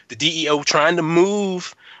about the DEO trying to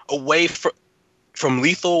move away from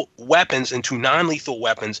lethal weapons into non-lethal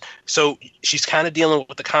weapons. So she's kind of dealing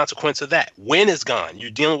with the consequence of that. Wynn is gone.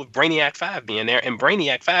 You're dealing with Brainiac 5 being there, and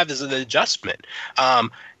Brainiac 5 is an adjustment.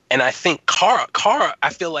 And I think Kara, I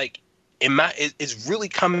feel like is really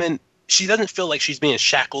coming. She doesn't feel like she's being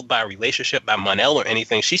shackled by a relationship by Mon-El or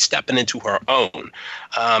anything. She's stepping into her own.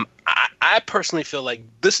 I personally feel like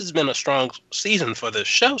this has been a strong season for the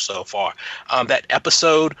show so far. That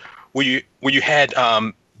episode where you had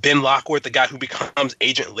Ben Lockwood, the guy who becomes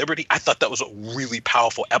Agent Liberty, I thought that was a really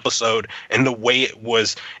powerful episode. And the way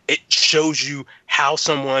it shows you how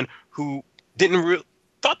someone who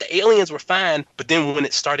thought the aliens were fine, but then when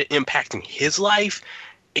it started impacting his life,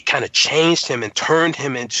 it kind of changed him and turned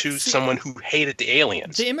him into someone who hated the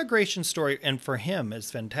aliens. The immigration story, and for him, is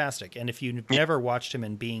fantastic. And if you've never watched him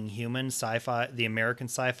in Being Human, sci-fi, the American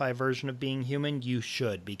sci-fi version of Being Human, you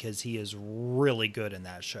should, because he is really good in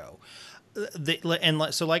that show.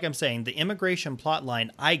 So like I'm saying, the immigration plot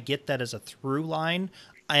line, I get that as a through line,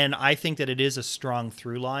 and I think that it is a strong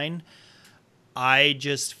through line. I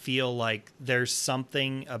just feel like there's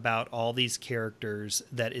something about all these characters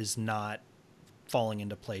that is not falling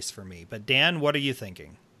into place for me. But Dan, what are you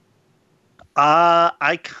thinking?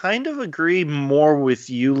 I kind of agree more with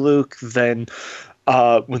you, Luke, than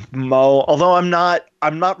with Mo. Although I'm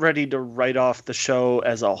not ready to write off the show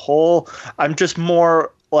as a whole. I'm just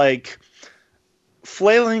more like,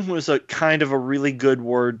 flailing was a kind of a really good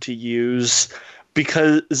word to use,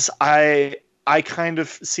 because I kind of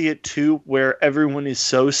see it too, where everyone is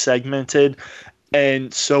so segmented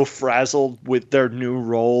and so frazzled with their new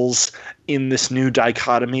roles in this new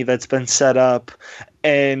dichotomy that's been set up,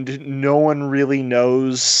 and no one really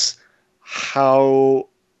knows how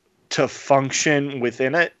to function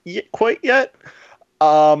within it quite yet.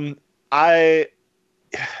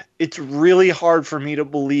 It's really hard for me to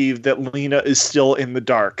believe that Lena is still in the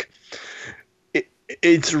dark.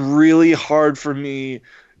 It's really hard for me.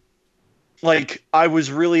 Like, I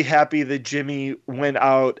was really happy that Jimmy went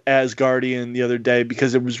out as Guardian the other day,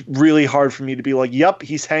 because it was really hard for me to be like, yep,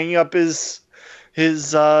 he's hanging up his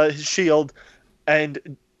his shield,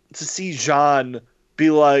 and to see Jean be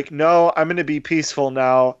like, no, I'm going to be peaceful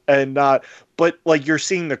now and not. But like you're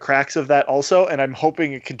seeing the cracks of that also, and I'm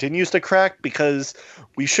hoping it continues to crack because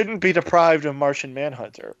we shouldn't be deprived of Martian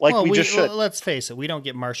Manhunter. Like well, we just should. let's face it, we don't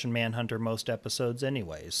get Martian Manhunter most episodes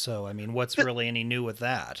anyways. So I mean, what's really any new with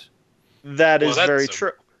that? That is very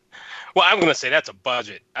true. Well, I'm gonna say that's a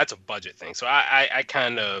budget. That's a budget thing. So I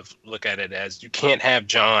kind of look at it as you can't have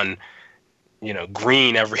John,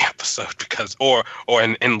 green every episode because or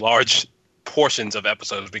in large portions of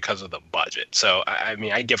episodes because of the budget. So I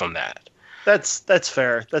mean, I give him that. That's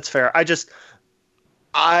fair. That's fair.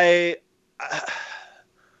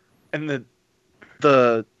 And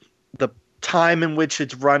the time in which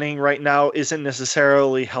it's running right now isn't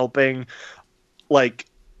necessarily helping, like,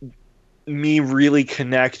 me really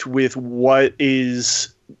connect with what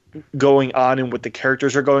is going on and what the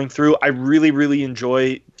characters are going through. I really, really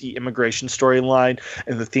enjoy the immigration storyline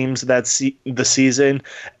and the themes of the season.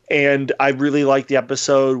 And I really like the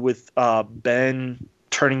episode with Ben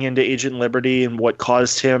turning into Agent Liberty and what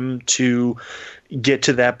caused him to get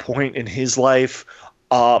to that point in his life.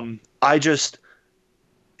 It's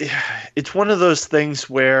one of those things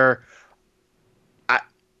where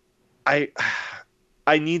I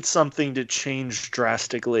need something to change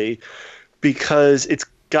drastically because it's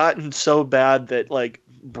gotten so bad that like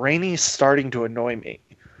Brainy's starting to annoy me.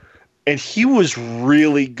 And he was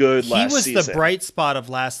really good last season. He was the bright spot of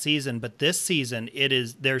last season, but this season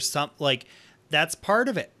there's some like that's part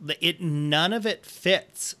of it. None of it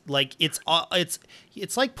fits. Like it's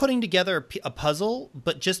like putting together a puzzle,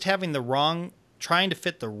 but just having trying to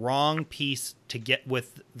fit the wrong piece to get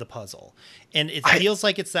with the puzzle. And it feels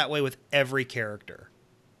like it's that way with every character.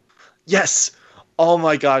 Yes. Oh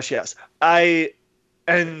my gosh, yes.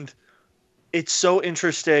 And it's so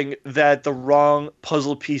interesting that the wrong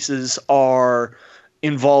puzzle pieces are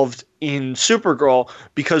involved in Supergirl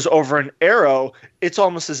because over in Arrow, it's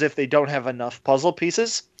almost as if they don't have enough puzzle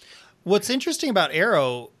pieces. What's interesting about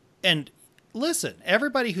Arrow, and listen,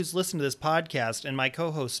 everybody who's listened to this podcast and my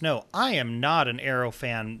co-hosts know, I am not an Arrow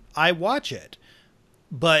fan. I watch it,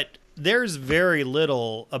 but there's very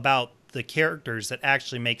little about the characters that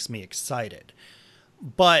actually makes me excited.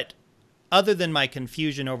 But other than my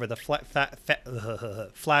confusion over the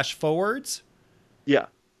flash forwards, yeah,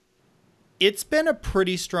 it's been a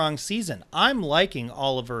pretty strong season. I'm liking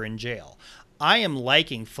Oliver in jail. I am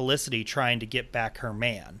liking Felicity trying to get back her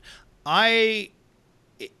man. I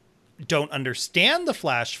don't understand the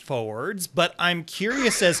flash forwards, but I'm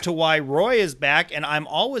curious as to why Roy is back, and I'm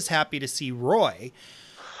always happy to see Roy.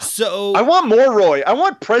 So I want more Roy. I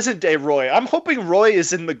want present day Roy. I'm hoping Roy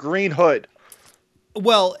is in the Green Hood.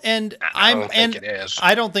 Well, and I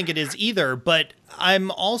don't think it is either, but I'm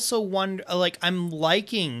also I'm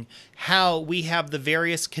liking how we have the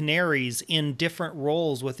various canaries in different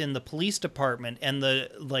roles within the police department and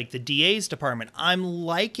the DA's department. I'm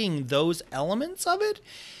liking those elements of it.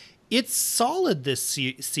 It's solid this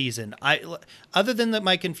season. Other than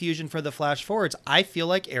my confusion for the flash forwards, I feel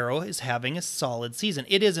like Arrow is having a solid season.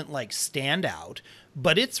 It isn't like standout,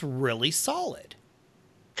 but it's really solid.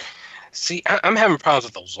 See, I'm having problems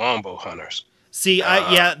with those longbow hunters. See,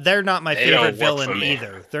 they're not my favorite villain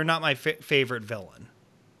either. They're not my favorite villain.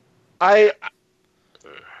 If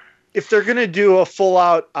they're gonna do a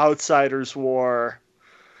full-out Outsiders war,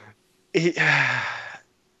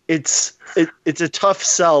 it's a tough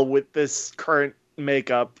sell with this current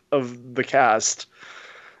makeup of the cast.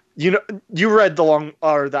 You read the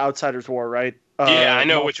Outsiders War, right? I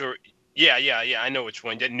know which one. Yeah, I know which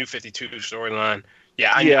one. That New 52 storyline.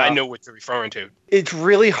 I know what you're referring to. It's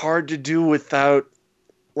really hard to do without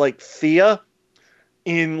like Thea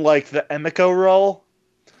in like the Emiko role,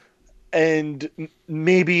 and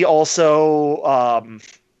maybe also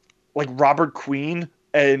like Robert Queen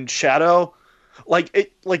and Shadow.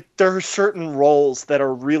 Like there are certain roles that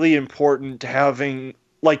are really important to having,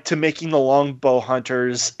 like, to making the Longbow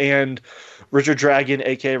Hunters and Richard Dragon,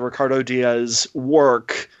 aka Ricardo Diaz,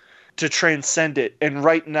 work to transcend it. And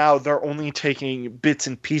right now they're only taking bits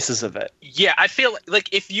and pieces of it. Yeah, I feel like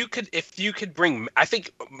if you could bring, I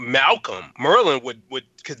think Merlin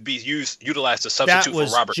could be utilized as a substitute for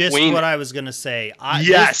Robert Queen. That was just what I was gonna say.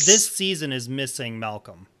 Yes, this season is missing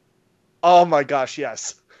Malcolm. Oh my gosh,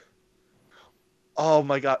 yes. Oh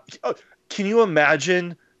my god. Can you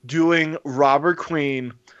imagine doing Robert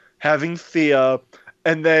Queen, having Thea,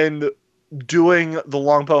 and then doing the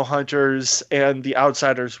Longbow Hunters and the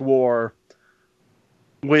Outsiders War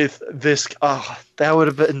with this. Oh, that would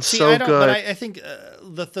have been See, so I don't, good. but I think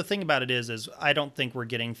the thing about it is I don't think we're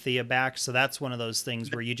getting Thea back. So that's one of those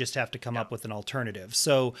things where you just have to come up with an alternative.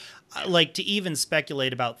 So, like to even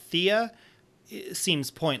speculate about Thea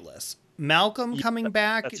seems pointless. Malcolm coming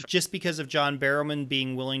back that's right. just because of John Barrowman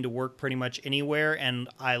being willing to work pretty much anywhere, and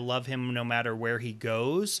I love him no matter where he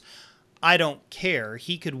goes. I don't care.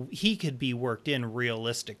 He could be worked in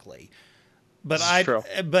realistically. But True.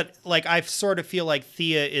 I sort of feel like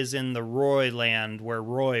Thea is in the Roy land where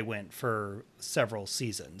Roy went for several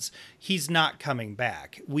seasons. He's not coming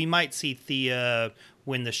back. We might see Thea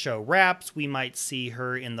when the show wraps. We might see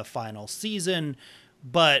her in the final season,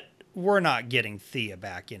 but we're not getting Thea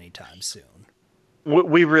back anytime soon.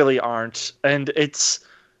 We really aren't, and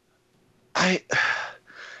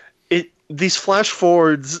these flash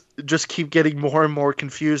forwards just keep getting more and more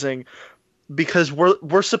confusing because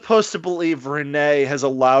we're supposed to believe Renee has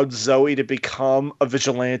allowed Zoe to become a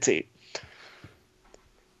vigilante.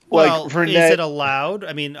 Well, Like Renee, is it allowed?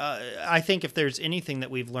 I mean, I think if there's anything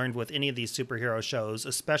that we've learned with any of these superhero shows,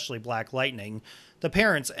 especially Black Lightning, the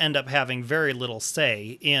parents end up having very little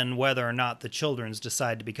say in whether or not the children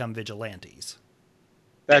decide to become vigilantes.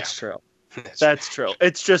 that's true. That's true.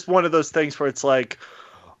 It's just one of those things where it's like,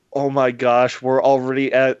 oh my gosh, we're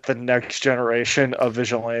already at the next generation of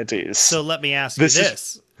vigilantes. So let me ask you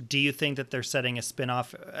this. Do you think that they're setting a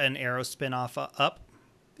spin-off, an Arrow spin-off up?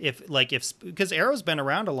 Because Arrow's been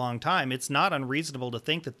around a long time, it's not unreasonable to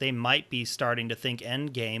think that they might be starting to think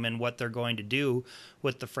Endgame and what they're going to do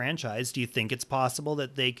with the franchise. Do you think it's possible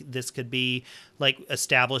that this could be like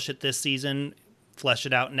establish it this season, flesh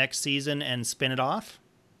it out next season, and spin it off?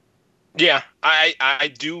 Yeah,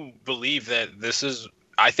 I do believe that this is.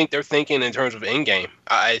 I think they're thinking in terms of Endgame.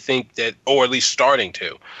 I think that, or at least starting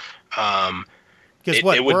to. Because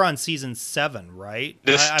we're on season 7, right?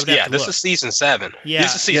 This is season 7. Yeah,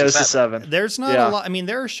 this is season this 7. is 7. There's not a lot. I mean,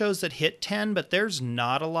 there are shows that hit 10, but there's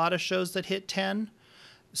not a lot of shows that hit 10.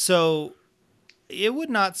 So it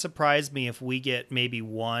would not surprise me if we get maybe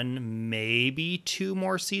 1, maybe 2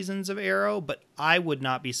 more seasons of Arrow, but I would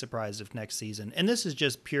not be surprised if next season, and this is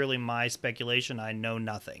just purely my speculation, I know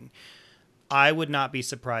nothing. I would not be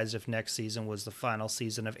surprised if next season was the final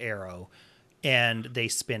season of Arrow and they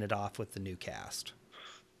spin it off with the new cast.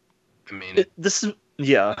 I mean, that's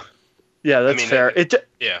fair.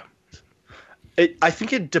 I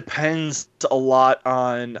think it depends a lot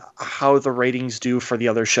on how the ratings do for the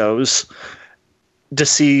other shows to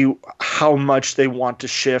see how much they want to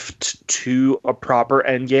shift to a proper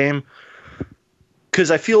endgame.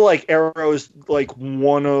 Because I feel like Arrow is like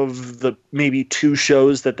one of the maybe 2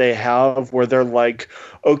 shows that they have where they're like,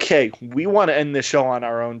 okay, we want to end the show on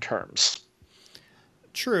our own terms.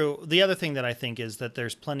 True. The other thing that I think is that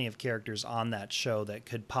there's plenty of characters on that show that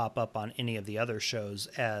could pop up on any of the other shows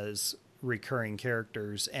as recurring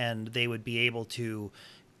characters, and they would be able to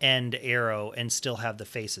end Arrow and still have the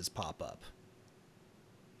faces pop up.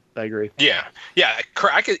 I agree. Yeah.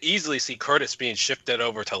 I could easily see Curtis being shifted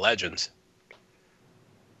over to Legends.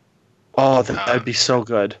 Oh, that'd be so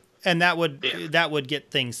good. And that would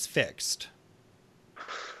get things fixed.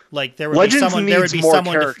 Like there would Legends be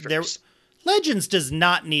someone. Characters. Legends does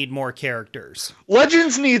not need more characters.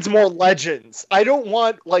 Legends needs more legends. I don't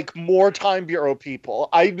want like more Time Bureau people.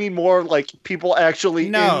 I need more like people actually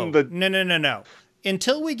in the. No.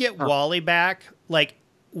 Until we get Wally back, like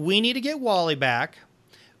we need to get Wally back.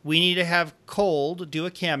 We need to have Cold do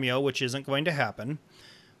a cameo, which isn't going to happen.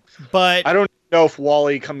 But I don't know if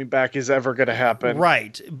Wally coming back is ever going to happen.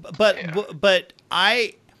 Right. But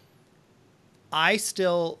I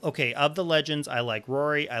still, okay, of the Legends, I like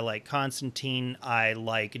Rory, I like Constantine, I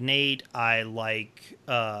like Nate, I like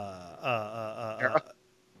Sarah?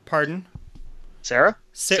 Pardon? Sarah?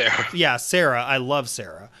 Sarah. Yeah, Sarah. I love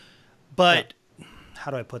Sarah. But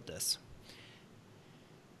how do I put this?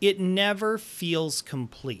 It never feels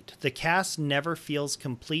complete. The cast never feels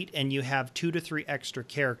complete, and you have 2 to 3 extra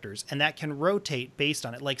characters, and that can rotate based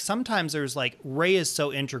on it. Like sometimes there's like Ray is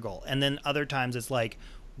so integral, and then other times it's like,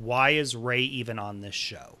 why is Ray even on this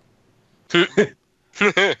show?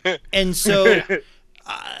 And so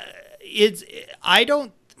I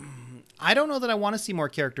don't know that I want to see more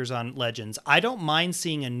characters on Legends. I don't mind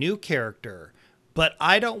seeing a new character, but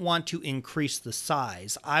I don't want to increase the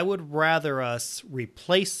size. I would rather us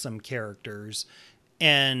replace some characters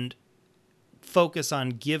and focus on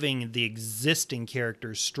giving the existing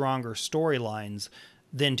characters stronger storylines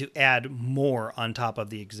than to add more on top of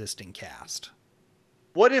the existing cast.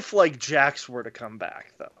 What if like Jax were to come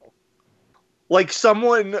back though? Like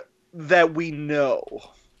someone that we know.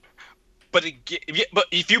 But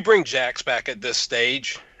if you bring Jax back at this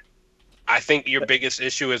stage, I think your biggest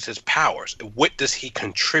issue is his powers. What does he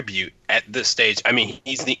contribute at this stage? I mean,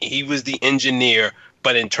 he was the engineer,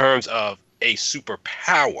 but in terms of a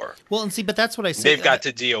superpower, Well, and see, but that's what I say. they've got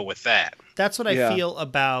to deal with that. That's what I Yeah. feel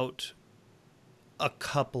about a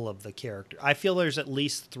couple of the characters. I feel there's at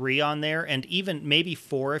least 3 on there, and even maybe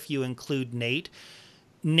 4 if you include Nate.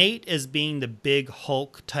 Nate as being the big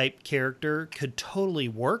Hulk type character could totally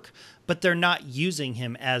work, but they're not using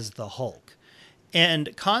him as the Hulk.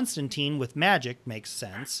 And Constantine with magic makes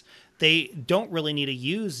sense. They don't really need to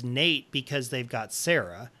use Nate because they've got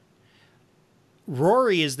Sarah.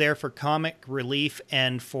 Rory is there for comic relief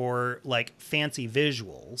and for like fancy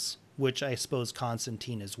visuals, which I suppose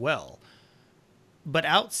Constantine as well. But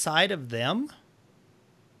outside of them,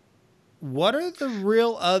 what are the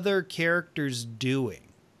real other characters doing?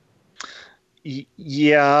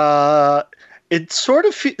 Yeah, it sort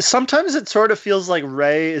of sometimes it sort of feels like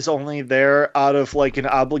Ray is only there out of like an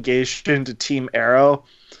obligation to Team Arrow,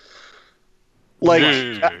 like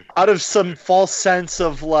out of some false sense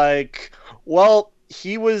of like, well,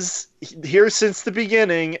 he was here since the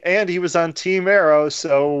beginning and he was on Team Arrow,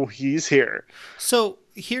 so he's here. So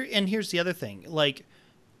here's the other thing. Like,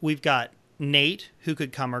 we've got Nate who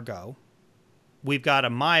could come or go. We've got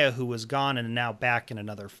Amaya who was gone and now back in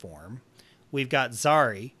another form. We've got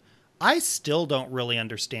Zari. I still don't really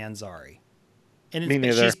understand Zari. And Me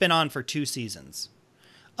neither. she's been on for 2 seasons.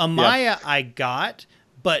 Amaya I got,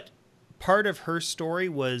 but part of her story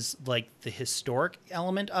was like the historic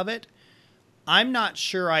element of it. I'm not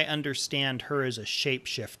sure I understand her as a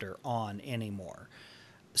shapeshifter on anymore.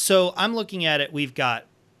 So I'm looking at it. We've got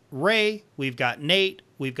Ray, we've got Nate,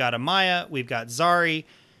 we've got Amaya, we've got Zari.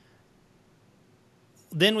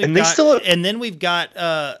 Then we've got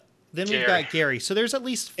Gary. So there's at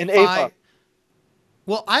least 5. And Ava.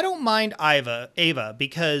 Well, I don't mind Ava,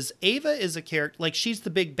 because Ava is a character, like, she's the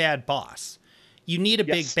big bad boss. You need a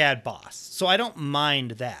big bad boss. So I don't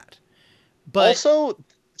mind that. But Also, the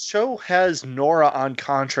show has Nora on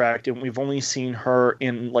contract, and we've only seen her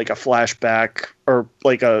in like a flashback or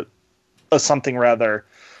like a something rather.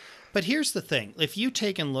 But here's the thing. If you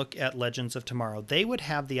take and look at Legends of Tomorrow, they would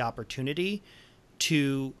have the opportunity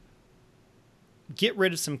to get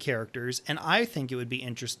rid of some characters, and I think it would be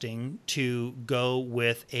interesting to go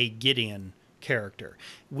with a Gideon character.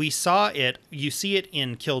 You see it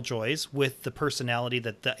in Killjoys with the personality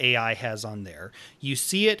that the AI has on there. You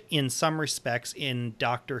see it in some respects in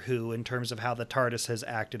Doctor Who in terms of how the TARDIS has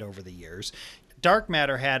acted over the years. Dark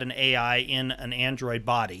Matter had an AI in an android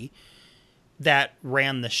body that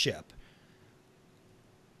ran the ship.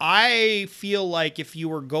 I feel like if you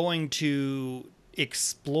were going to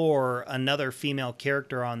explore another female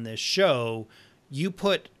character on this show, you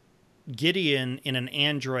put Gideon in an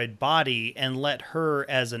android body and let her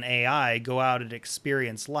as an AI go out and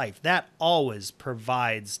experience life. That always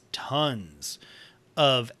provides tons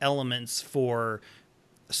of elements for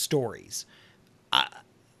stories.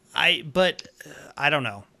 But I don't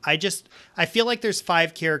know. I feel like there's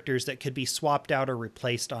 5 characters that could be swapped out or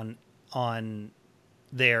replaced on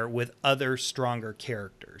there with other stronger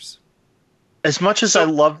characters. As much as I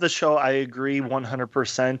love the show, I agree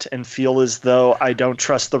 100% and feel as though I don't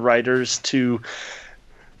trust the writers to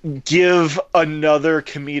give another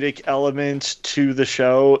comedic element to the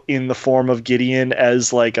show in the form of Gideon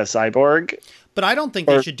as like a cyborg. But I don't think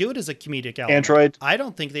they should do it as a comedic element. Android. I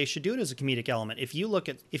don't think they should do it as a comedic element. If you look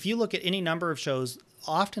at any number of shows,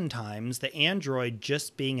 oftentimes the android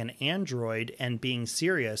just being an android and being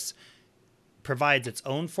serious provides its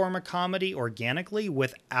own form of comedy organically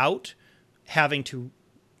without having to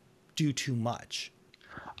do too much.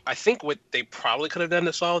 I think what they probably could have done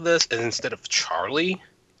to solve this is instead of Charlie,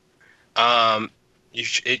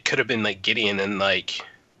 it could have been like Gideon in like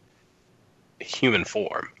human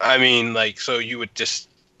form. I mean, like, so you would just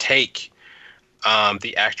take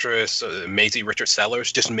the actress Maisie Richard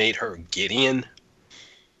Sellers, just made her Gideon,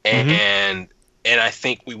 and I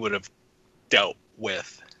think we would have dealt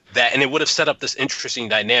with that, and it would have set up this interesting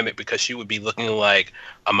dynamic because she would be looking like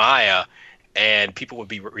Amaya, and people would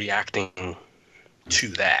be reacting to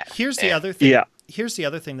that. Here's the other thing. Yeah. Here's the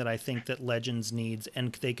other thing that I think that Legends needs,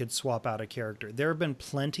 and they could swap out a character. There have been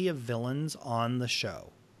plenty of villains on the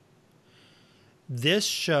show. This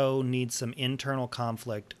show needs some internal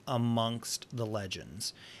conflict amongst the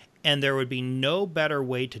Legends. And there would be no better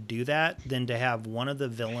way to do that than to have one of the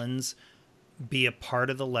villains be a part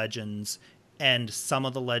of the Legends, and some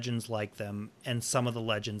of the Legends like them, and some of the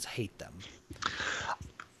Legends hate them.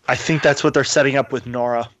 I think that's what they're setting up with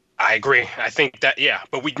Nora. I agree. I think that, yeah,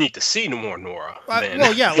 but we need to see more Nora.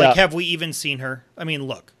 Have we even seen her? I mean,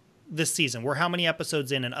 look, this season, we're how many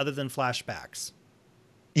episodes in, and other than flashbacks?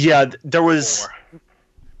 Yeah, there was. Four,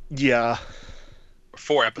 Yeah,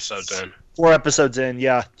 4 episodes in. 4 episodes in.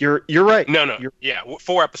 Yeah, you're right. No, You're yeah,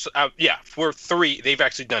 4 episodes. Yeah, we're three. They've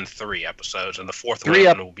actually done 3 episodes, and the fourth three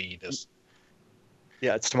one up. will be this.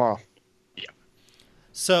 Yeah, it's tomorrow. Yeah,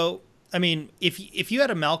 So, I mean, if you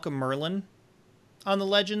had a Malcolm Merlin on the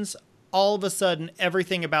Legends, all of a sudden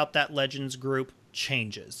everything about that Legends group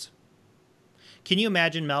changes. Can you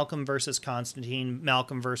imagine Malcolm versus Constantine,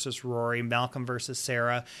 Malcolm versus Rory, Malcolm versus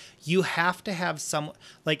Sarah? You have to have some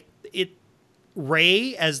like it.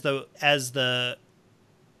 Ray as the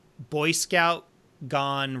Boy Scout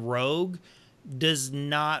gone rogue does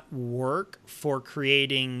not work for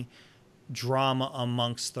creating drama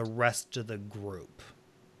amongst the rest of the group.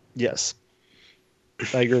 Yes,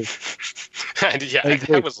 I agree. yeah, I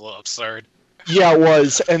agree. that was a little absurd. Yeah, it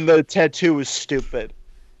was, and the tattoo was stupid.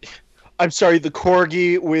 I'm sorry, the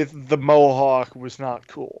corgi with the mohawk was not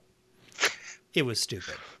cool. It was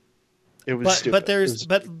stupid. It was stupid.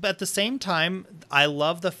 But at the same time, I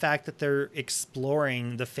love the fact that they're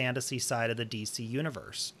exploring the fantasy side of the DC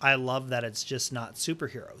universe. I love that it's just not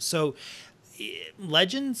superheroes. So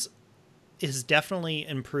Legends is definitely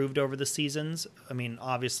improved over the seasons. I mean,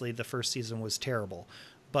 obviously the first season was terrible,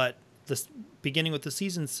 but the beginning with the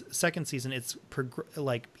second season, it's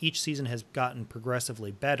like each season has gotten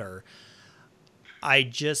progressively better. I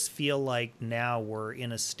just feel like now we're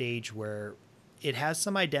in a stage where it has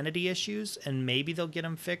some identity issues, and maybe they'll get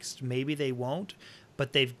them fixed, maybe they won't,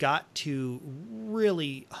 but they've got to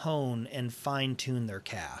really hone and fine tune their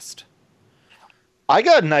cast. I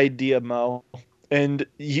got an idea, Mo, and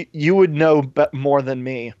you would know more than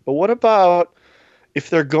me. But what about if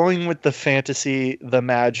they're going with the fantasy, the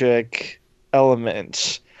magic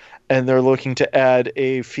element, and they're looking to add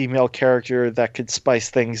a female character that could spice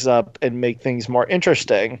things up and make things more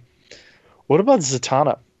interesting? What about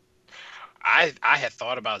Zatanna? I had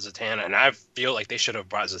thought about Zatanna, and I feel like they should have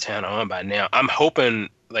brought Zatanna on by now. I'm hoping,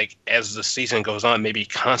 like, as the season goes on, maybe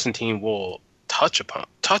Constantine will touch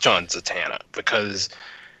on Zatanna, because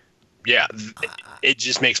yeah, it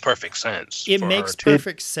just makes perfect sense. It makes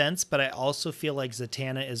perfect sense, but I also feel like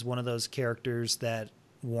Zatanna is one of those characters that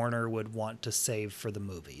Warner would want to save for the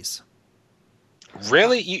movies.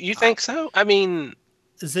 Really? You think so? I mean,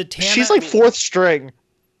 Zatanna, she's like fourth string.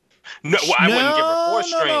 No, well, I wouldn't give her fourth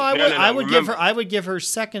string. No, I would give her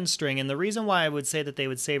second string, and the reason why I would say that they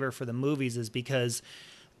would save her for the movies is because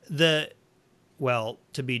to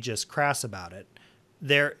be just crass about it,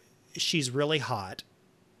 she's really hot.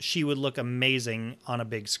 She would look amazing on a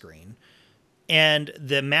big screen. And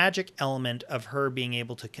the magic element of her being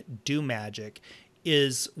able to do magic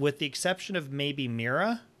is, with the exception of maybe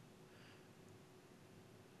Mira,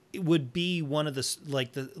 it would be one of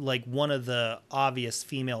the obvious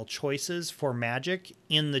female choices for magic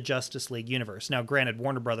in the Justice League universe. Now, granted,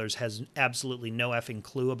 Warner Brothers has absolutely no effing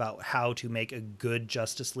clue about how to make a good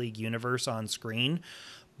Justice League universe on screen,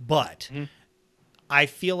 but I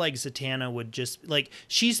feel like Zatanna would just like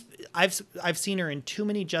I've seen her in too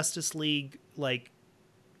many Justice League like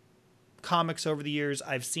comics over the years.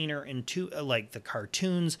 I've seen her in like the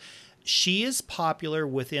cartoons. She is popular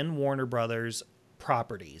within Warner Brothers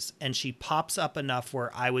properties, and she pops up enough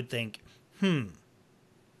where I would think,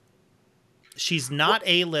 she's not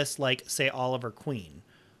A-list like, say, Oliver Queen,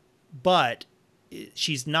 but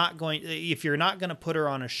she's not going. If you're not going to put her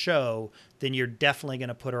on a show, then you're definitely going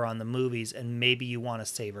to put her on the movies, and maybe you want to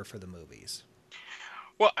save her for the movies.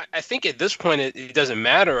 Well, I think at this point it doesn't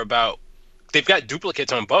matter about. They've got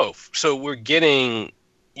duplicates on both, so we're getting,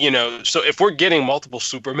 so if we're getting multiple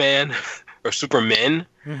Superman or Supermen,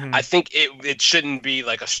 I think it shouldn't be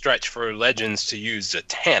like a stretch for Legends to use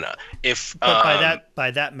Zatanna. But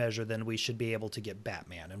by that measure, then we should be able to get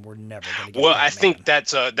Batman, and we're never going to get. Well, Batman. I think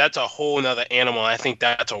that's a whole nother animal. I think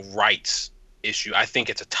that's a rights issue. I think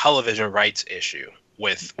it's a television rights issue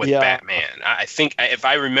with Batman. I think if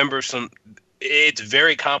I remember it's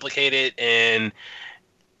very complicated, and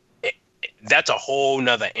that's a whole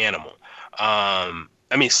nother animal. I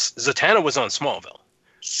mean, Zatanna was on Smallville,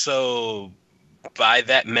 so by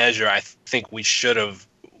that measure, I think they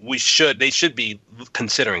should be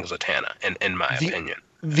considering Zatanna, in my opinion.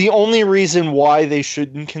 The only reason why they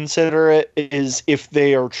shouldn't consider it is if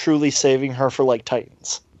they are truly saving her for like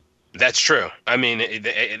Titans. That's true. I mean,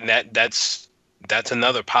 that's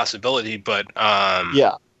another possibility, but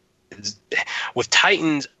with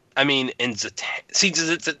Titans, I mean, in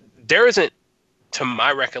Zatanna, there isn't, to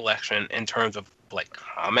my recollection, in terms of like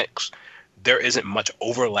comics, there isn't much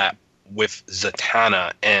overlap with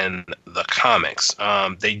Zatanna and the comics.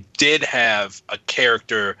 They did have a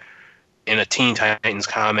character in a Teen Titans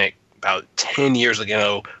comic about 10 years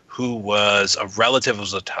ago who was a relative of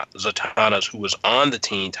Zatanna's, who was on the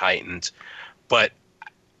Teen Titans, but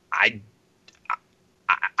I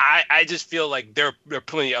just feel like there are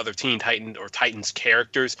plenty of other Teen Titan or Titans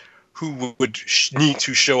characters who would need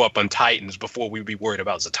to show up on Titans before we'd be worried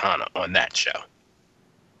about Zatanna on that show.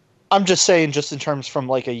 I'm just saying, just in terms from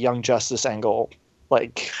like a Young Justice angle,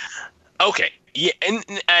 like. Okay, yeah, and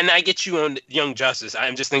I get you on Young Justice.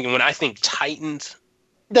 I'm just thinking when I think Titans.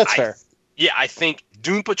 That's fair. Yeah, I think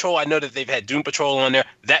Doom Patrol. I know that they've had Doom Patrol on there.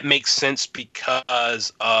 That makes sense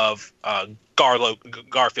because of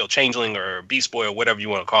Garfield, Changeling, or Beast Boy, or whatever you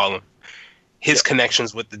want to call him. His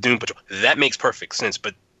connections with the Doom Patrol. That makes perfect sense.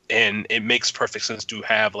 And it makes perfect sense to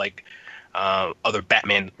have like other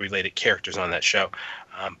Batman-related characters on that show.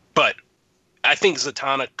 But I think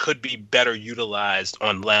Zatanna could be better utilized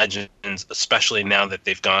on Legends, especially now that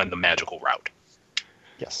they've gone the magical route.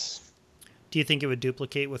 Yes. Do you think it would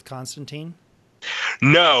duplicate with Constantine?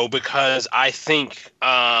 No, because I think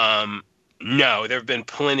no. There have been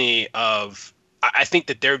plenty of. I think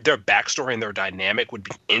that their backstory and their dynamic would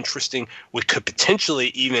be interesting. We could potentially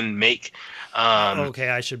even make. Okay,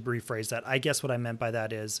 I should rephrase that. I guess what I meant by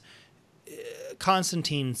that is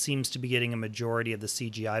Constantine seems to be getting a majority of the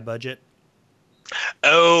CGI budget.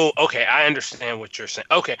 Oh, okay. I understand what you're saying.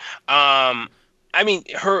 Okay. I mean,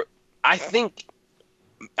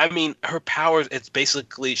 her powers, it's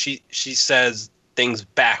basically she says things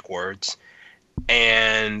backwards,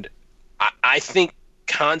 and I think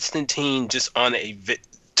Constantine just on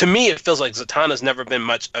to me it feels like Zatanna's never been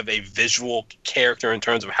much of a visual character in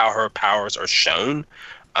terms of how her powers are shown,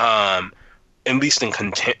 at least in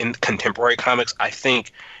contemporary comics. I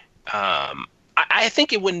think I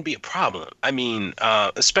think it wouldn't be a problem. I mean,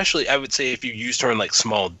 especially I would say if you used her in like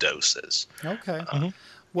small doses. Okay.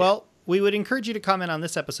 Well, we would encourage you to comment on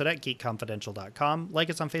this episode at geekconfidential.com. Like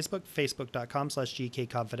us on Facebook,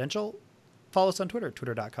 facebook.com/GKConfidential. Follow us on Twitter,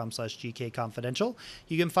 twitter.com/GKConfidential.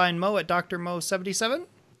 You can find Mo at Dr. Mo77.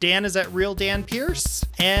 Dan is at Real Dan Pierce.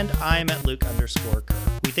 And I'm at Luke_Kerr.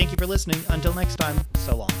 We thank you for listening. Until next time,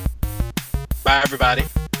 so long. Bye, everybody.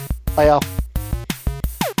 Bye, y'all.